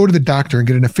 why don't you go to the doctor and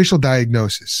get an official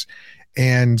diagnosis?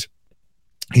 And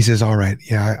he says, all right,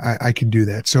 yeah, I can do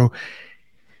that. So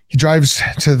he drives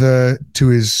to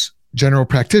his general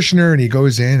practitioner, and he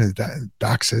goes in, and the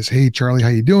doc says, hey, Charlie, how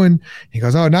you doing? He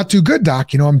goes, oh, not too good,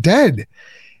 doc. I'm dead.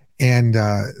 And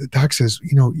the doc says,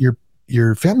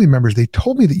 your family members, they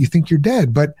told me that you think you're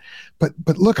dead, but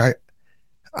look,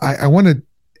 I want to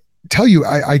tell you,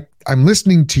 I'm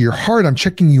listening to your heart. I'm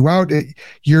checking you out.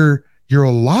 You're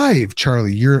alive,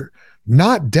 Charlie. You're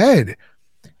not dead.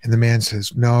 And the man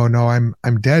says, no,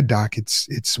 I'm dead, doc.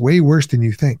 It's way worse than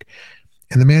you think.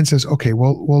 And the man says, okay,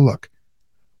 well, look,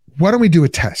 why don't we do a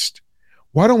test?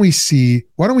 Why don't we see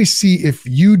if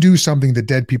you do something that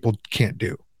dead people can't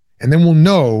do? And then we'll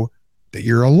know that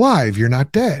you're alive. You're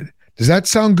not dead. Does that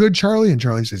sound good, Charlie? And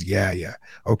Charlie says, yeah.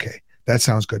 Okay. That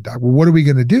sounds good, doc. Well, what are we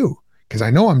going to do? Because I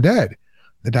know I'm dead.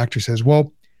 The doctor says,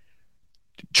 well,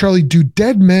 Charlie, do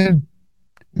dead men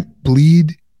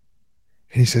bleed?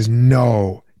 And he says,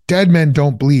 no, dead men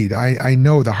don't bleed. I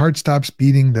know the heart stops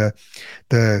beating, the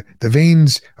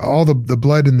veins, all the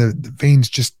blood in the veins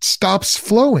just stops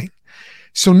flowing.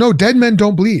 So no, dead men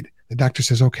don't bleed. The doctor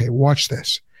says, okay, watch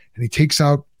this. And he takes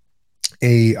out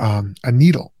a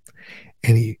needle,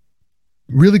 and he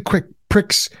really quick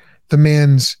pricks the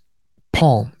man's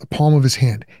palm, the palm of his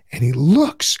hand, and he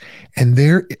looks, and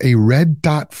there a red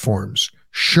dot forms.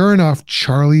 Sure enough,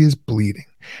 Charlie is bleeding.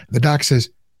 The doc says,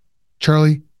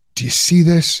 Charlie, do you see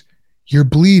this? You're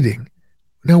bleeding.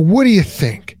 Now, what do you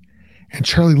think? And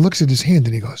Charlie looks at his hand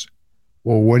and he goes,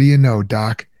 well, what do you know,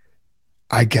 doc?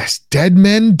 I guess dead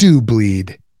men do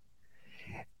bleed.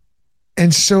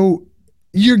 And so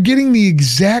you're getting the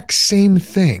exact same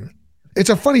thing. It's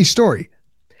a funny story,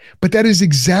 but that is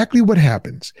exactly what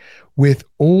happens with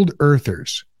old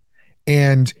earthers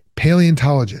and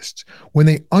paleontologists when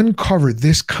they uncover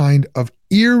this kind of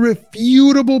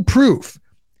irrefutable proof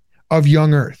of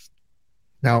young Earth.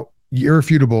 Now, the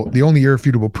only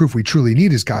irrefutable proof we truly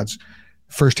need is God's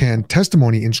firsthand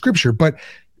testimony in Scripture. But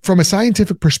from a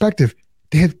scientific perspective,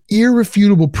 They have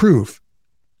irrefutable proof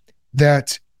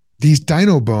that these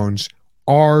dino bones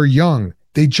are young.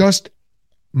 They just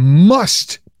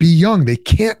must be young. They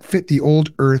can't fit the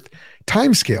old Earth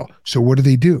timescale. So what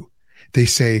do? They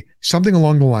say something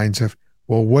along the lines of,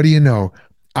 well, what do you know?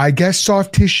 I guess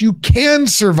soft tissue can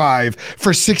survive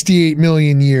for 68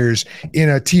 million years in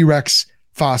a T-Rex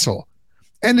fossil.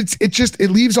 And it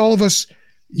leaves all of us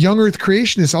young Earth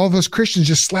creationists, all of us Christians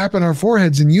just slapping our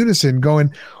foreheads in unison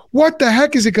going, what the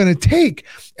heck is it going to take?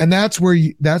 And that's where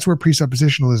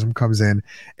presuppositionalism comes in.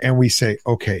 And we say,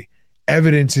 okay,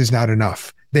 evidence is not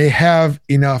enough. They have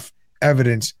enough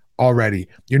evidence already.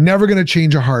 You're never going to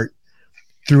change a heart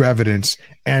through evidence.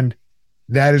 And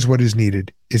that is what is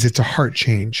needed, it's a heart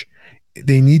change.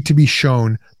 They need to be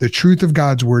shown the truth of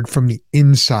God's word from the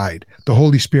inside. The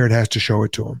Holy Spirit has to show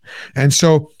it to them. And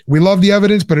so we love the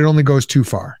evidence, but it only goes too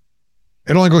far.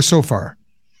 It only goes so far.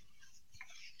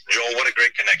 Joel, what a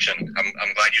great connection.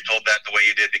 I'm glad you told that the way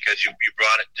you did, because you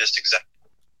brought it just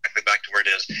exactly back to where it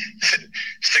is.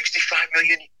 65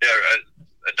 million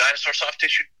dinosaur soft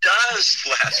tissue does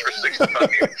last for 65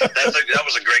 years. That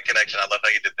was a great connection. I love how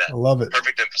you did that. I love it.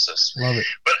 Perfect emphasis. Love it.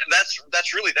 But that's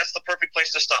the perfect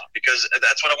place to stop, because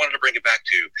that's what I wanted to bring it back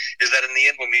to, is that in the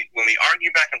end, when we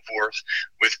argue back and forth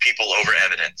with people over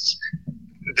evidence,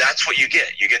 that's what you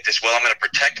get. You get this, well, I'm going to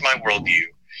protect my worldview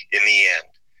in the end.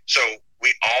 So we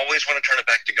always want to turn it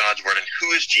back to God's word. And who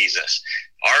is Jesus?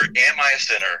 Am I a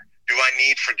sinner? Do I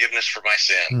need forgiveness for my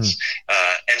sins?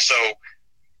 And so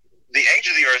the age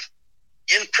of the earth,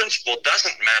 in principle,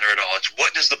 doesn't matter at all. It's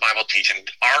what does the Bible teach, and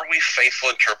are we faithful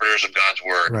interpreters of God's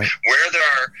word? Right. Where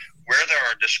there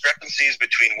are discrepancies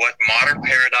between what modern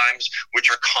paradigms, which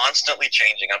are constantly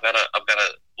changing. I've got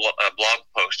a blog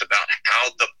post about how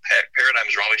the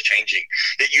paradigms are always changing.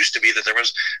 It used to be that there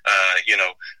was,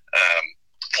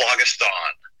 phlogiston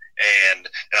and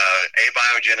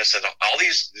abiogenesis. All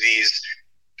these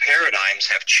paradigms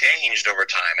have changed over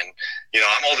time. And,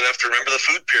 I'm old enough to remember the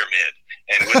food pyramid,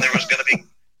 and when there was going to be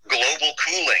global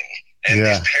cooling. And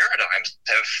these paradigms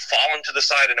have fallen to the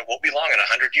side, and it won't be long, in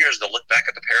 100 years, they'll look back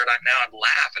at the paradigm now and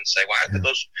laugh and say, why did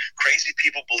those crazy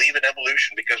people believe in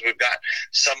evolution? Because we've got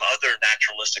some other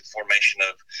naturalistic formation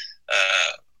of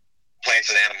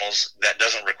plants and animals that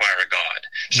doesn't require a God.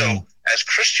 So as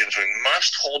Christians, we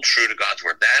must hold true to God's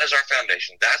word. That is our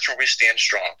foundation. That's where we stand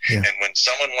strong. Yeah. And when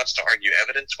someone wants to argue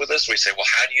evidence with us, we say, well,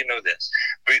 how do you know this?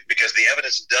 Because the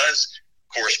evidence does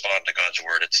correspond to God's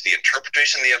word. It's the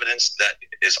interpretation of the evidence that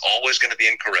is always going to be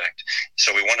incorrect.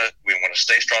 So we want to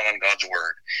stay strong on God's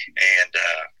word. And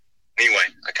anyway,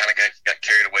 I kind of got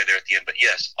carried away there at the end. But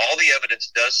yes, all the evidence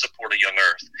does support a young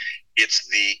earth. It's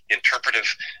the interpretive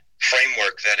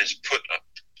framework that is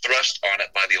thrust on it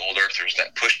by the old earthers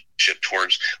that push it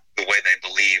towards the way they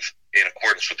believe in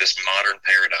accordance with this modern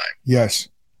paradigm. Yes,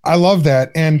 I love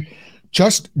that. And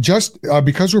just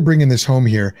because we're bringing this home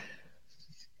here,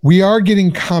 we are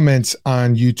getting comments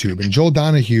on YouTube, and Joel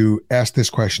Donahue asked this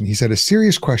question. He said, a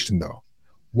serious question though.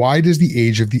 Why does the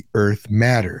age of the earth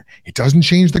matter? It doesn't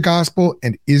change the gospel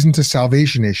and isn't a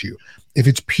salvation issue. If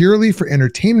it's purely for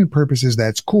entertainment purposes,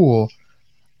 that's cool.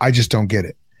 I just don't get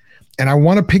it. And I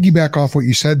want to piggyback off what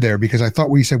you said there, because I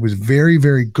thought what you said was very,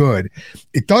 very good.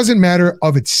 It doesn't matter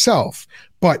of itself,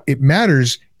 but it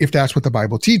matters if that's what the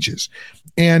Bible teaches.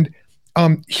 And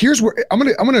here's where I'm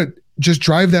gonna just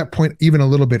drive that point even a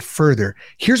little bit further.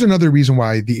 Here's another reason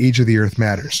why the age of the earth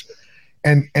matters.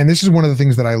 And this is one of the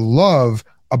things that I love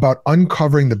about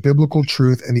uncovering the biblical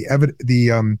truth and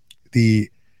the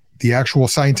actual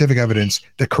scientific evidence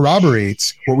that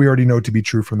corroborates what we already know to be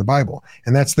true from the Bible.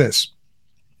 And that's this.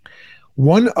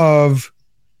 One of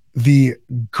the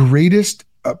greatest,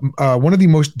 one of the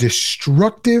most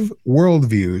destructive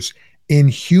worldviews in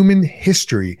human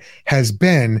history has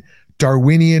been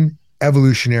Darwinian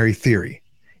evolutionary theory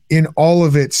in all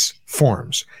of its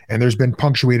forms. And there's been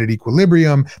punctuated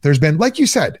equilibrium. There's been, like you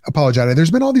said, Apolojedi, there's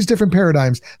been all these different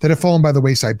paradigms that have fallen by the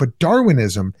wayside. But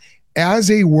Darwinism as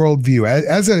a worldview,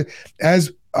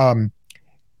 as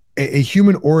a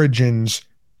human origins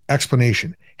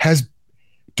explanation, has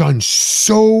done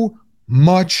so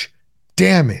much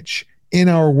damage in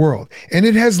our world. And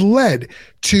it has led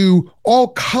to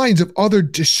all kinds of other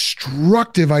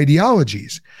destructive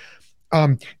ideologies.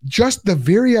 Just the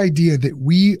very idea that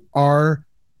we are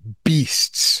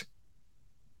beasts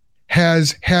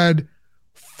has had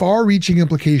far-reaching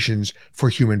implications for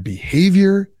human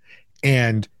behavior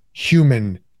and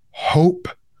human hope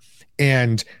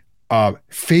and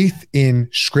faith in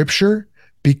scripture,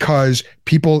 because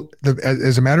people,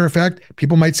 as a matter of fact,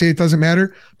 people might say it doesn't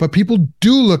matter, but people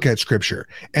do look at scripture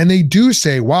and they do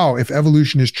say, wow, if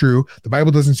evolution is true, the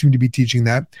Bible doesn't seem to be teaching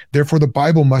that. Therefore, the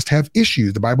Bible must have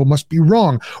issues. The Bible must be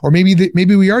wrong. Or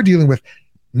maybe we are dealing with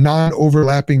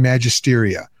non-overlapping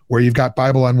magisteria, where you've got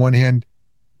Bible on one hand,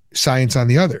 science on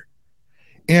the other.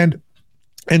 And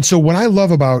so what I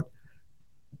love about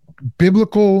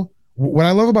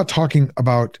talking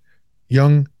about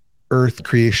young earth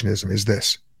creationism is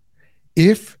this.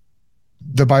 If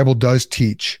the Bible does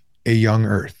teach a young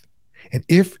earth, and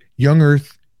if young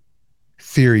earth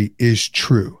theory is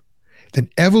true, then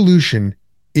evolution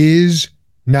is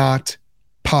not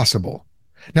possible.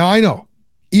 Now, I know,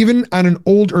 even on an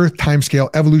old earth timescale,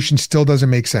 evolution still doesn't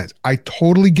make sense. I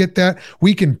totally get that.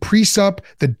 We can presup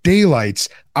the daylights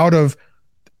out of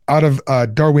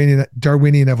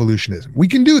Darwinian evolutionism. We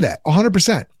can do that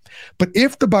 100%. But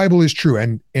if the Bible is true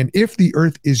and if the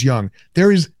earth is young,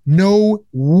 there is no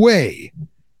way.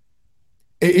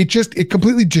 It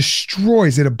completely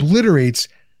destroys, it obliterates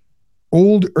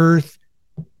old earth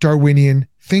Darwinian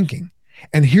thinking.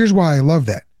 And here's why I love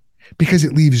that. Because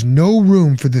it leaves no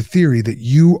room for the theory that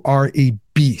you are a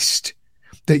beast,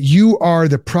 that you are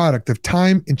the product of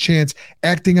time and chance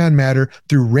acting on matter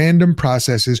through random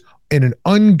processes in an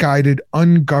unguided,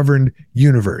 ungoverned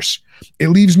universe. It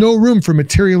leaves no room for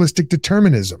materialistic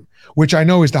determinism, which I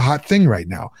know is the hot thing right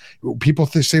now. People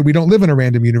say we don't live in a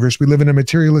random universe. We live in a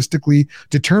materialistically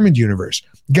determined universe.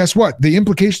 Guess what? The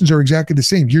implications are exactly the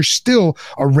same. You're still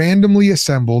a randomly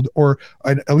assembled, or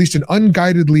at least an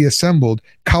unguidedly assembled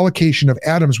collocation of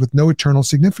atoms with no eternal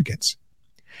significance.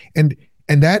 And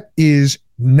that is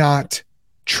not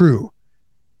true.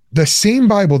 The same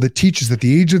Bible that teaches that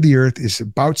the age of the earth is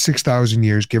about 6,000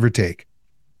 years, give or take,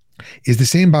 is the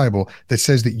same Bible that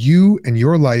says that you and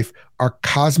your life are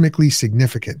cosmically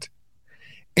significant.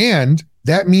 And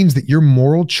that means that your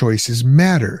moral choices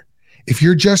matter. If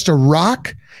you're just a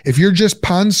rock, if you're just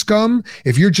pond scum,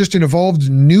 if you're just an evolved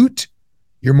newt,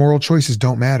 your moral choices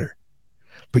don't matter.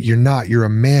 But you're not. You're a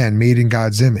man made in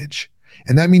God's image.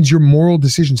 And that means your moral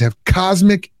decisions have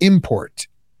cosmic import.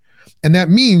 And that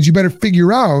means you better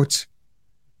figure out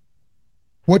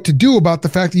what to do about the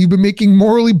fact that you've been making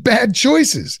morally bad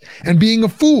choices and being a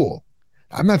fool.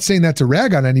 I'm not saying that to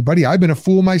rag on anybody. I've been a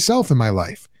fool myself in my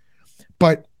life.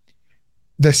 But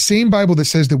the same Bible that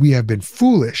says that we have been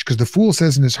foolish, because the fool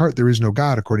says in his heart there is no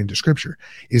God, according to Scripture,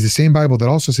 is the same Bible that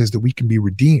also says that we can be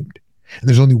redeemed. And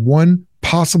there's only one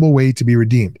possible way to be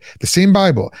redeemed. The same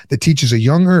Bible that teaches a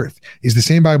young earth is the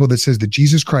same Bible that says that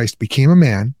Jesus Christ became a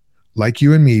man, like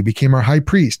you and me, became our high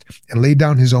priest and laid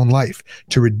down his own life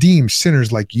to redeem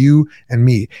sinners like you and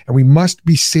me. And we must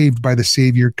be saved by the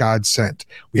Savior God sent.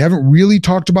 We haven't really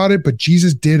talked about it, but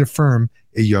Jesus did affirm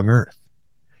a young earth.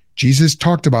 Jesus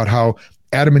talked about how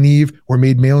Adam and Eve were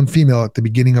made male and female at the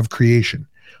beginning of creation.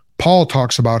 Paul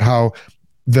talks about how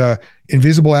the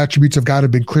invisible attributes of God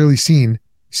have been clearly seen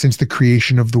since the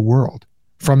creation of the world,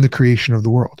 from the creation of the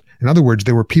world. In other words,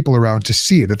 there were people around to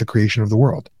see it at the creation of the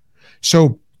world.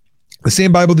 So the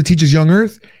same Bible that teaches young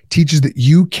earth teaches that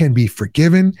you can be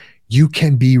forgiven, you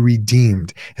can be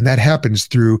redeemed. And that happens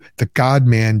through the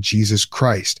God-man, Jesus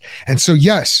Christ. And so,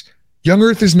 yes, young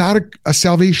earth is not a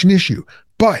salvation issue,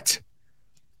 but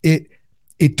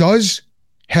it does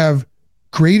have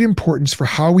great importance for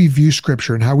how we view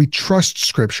Scripture and how we trust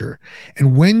Scripture.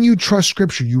 And when you trust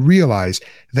Scripture, you realize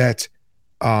that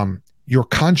your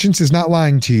conscience is not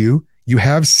lying to you. You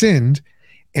have sinned,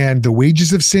 and the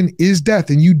wages of sin is death,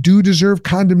 and you do deserve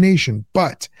condemnation.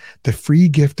 But the free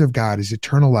gift of God is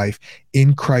eternal life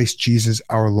in Christ Jesus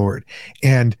our Lord.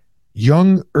 And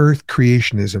young earth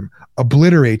creationism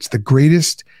obliterates the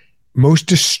greatest, most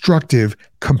destructive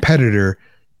competitor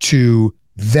to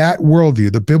that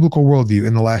worldview, the biblical worldview,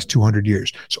 in the last 200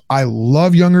 years. So I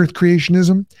love young earth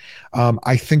creationism.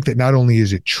 I think that not only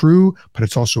is it true, but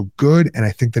it's also good. And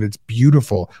I think that it's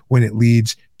beautiful when it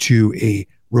leads to a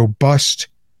robust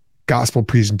gospel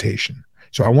presentation.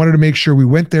 So I wanted to make sure we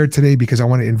went there today because I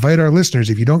want to invite our listeners,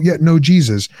 if you don't yet know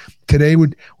Jesus, today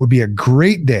would be a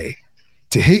great day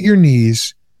to hit your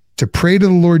knees, to pray to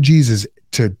the Lord Jesus,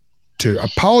 to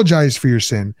apologize for your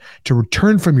sin, to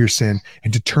return from your sin,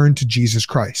 and to turn to Jesus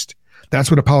Christ. That's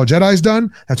what Apolojedi's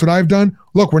done. That's what I've done.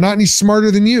 Look, we're not any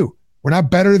smarter than you. We're not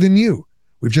better than you.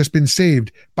 We've just been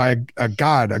saved by a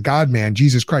God-man,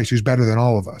 Jesus Christ, who's better than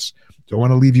all of us. So I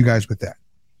want to leave you guys with that.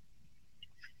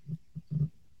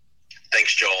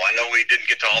 Thanks, Joel. I know we didn't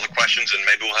get to all the questions, and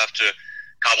maybe we'll have to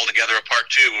cobble together a part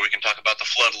 2 where we can talk about the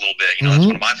flood a little bit. You know, That's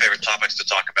one of my favorite topics to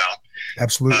talk about.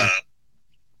 Absolutely.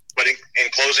 But in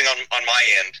closing on my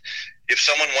end, if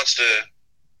someone wants to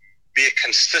be a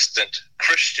consistent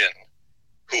Christian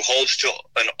who holds to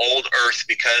an old earth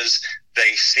because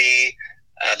they see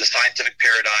the scientific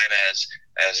paradigm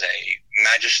as a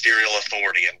magisterial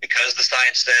authority, and because the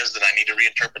science says that I need to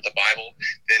reinterpret the Bible,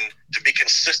 then to be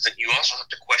consistent, you also have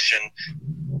to question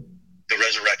the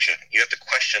resurrection. You have to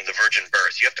question the virgin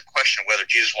birth. You have to question whether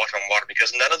Jesus walked on water,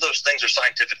 because none of those things are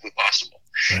scientifically possible.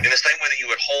 Right. In the same way that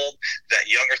you would hold that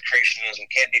young earth creationism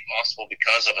can't be possible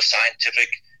because of a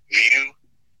scientific view,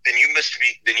 then you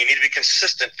need to be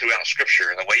consistent throughout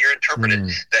Scripture in the way you're interpreted.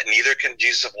 That neither can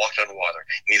Jesus have walked on water,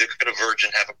 neither could a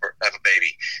virgin have a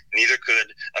baby, neither could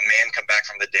a man come back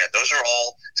from the dead. Those are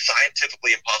all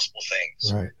scientifically impossible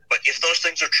things. Right. But if those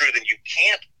things are true, then you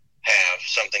can't have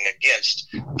something against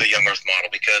the young earth model,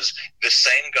 because the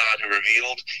same God who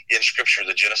revealed in Scripture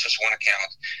the Genesis 1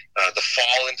 account, the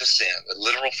fall into sin, the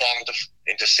literal fall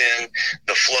into sin,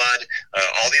 the flood,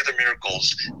 all the other miracles,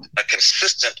 a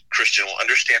consistent Christian will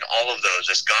understand all of those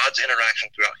as God's interaction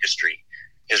throughout history,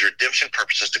 his redemption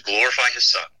purposes to glorify his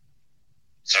Son.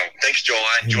 So thanks, Joel.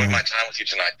 I enjoyed my time with you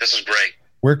tonight. This is great.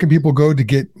 Where can people go to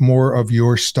get more of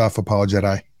your stuff,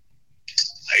 Apolojedi?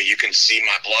 You can see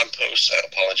my blog posts at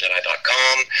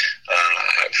apolojedi.com.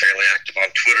 I'm fairly active on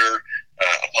Twitter,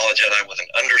 Apolojedi with an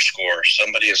underscore.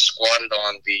 Somebody has squatted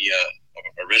on the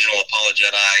original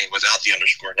Apolojedi without the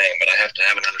underscore name, but I have to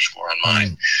have an underscore on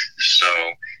mine. So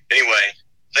anyway,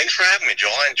 thanks for having me,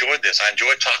 Joel. I enjoyed this. I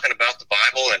enjoyed talking about the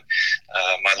Bible and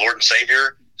my Lord and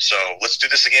Savior. So let's do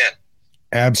this again.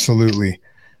 Absolutely.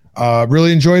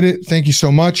 Really enjoyed it. Thank you so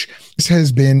much. This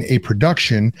has been a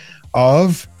production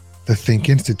of the Think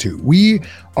Institute. We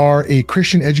are a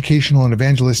Christian educational and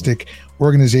evangelistic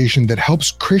organization that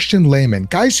helps Christian laymen,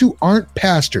 guys who aren't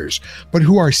pastors, but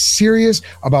who are serious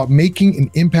about making an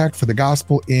impact for the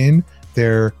gospel in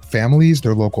their families,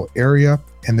 their local area,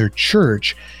 and their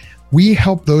church. We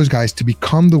help those guys to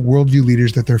become the worldview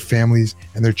leaders that their families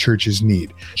and their churches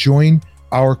need. Join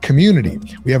our community.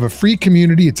 We have a free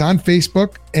community. It's on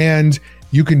Facebook, and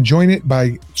you can join it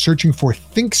by searching for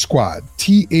Think Squad,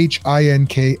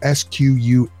 ThinkSquad.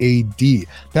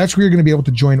 That's where you're going to be able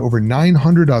to join over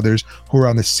 900 others who are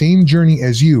on the same journey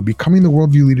as you, becoming the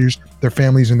worldview leaders their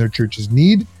families and their churches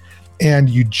need. And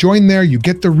you join there, you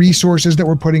get the resources that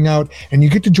we're putting out, and you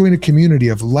get to join a community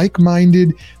of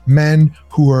like-minded men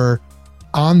who are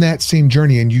on that same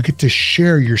journey, and you get to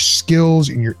share your skills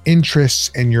and your interests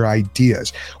and your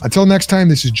ideas. Until next time,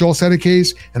 this is Joel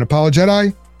Sedekase and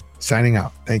Apolojedi signing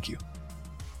out. Thank you.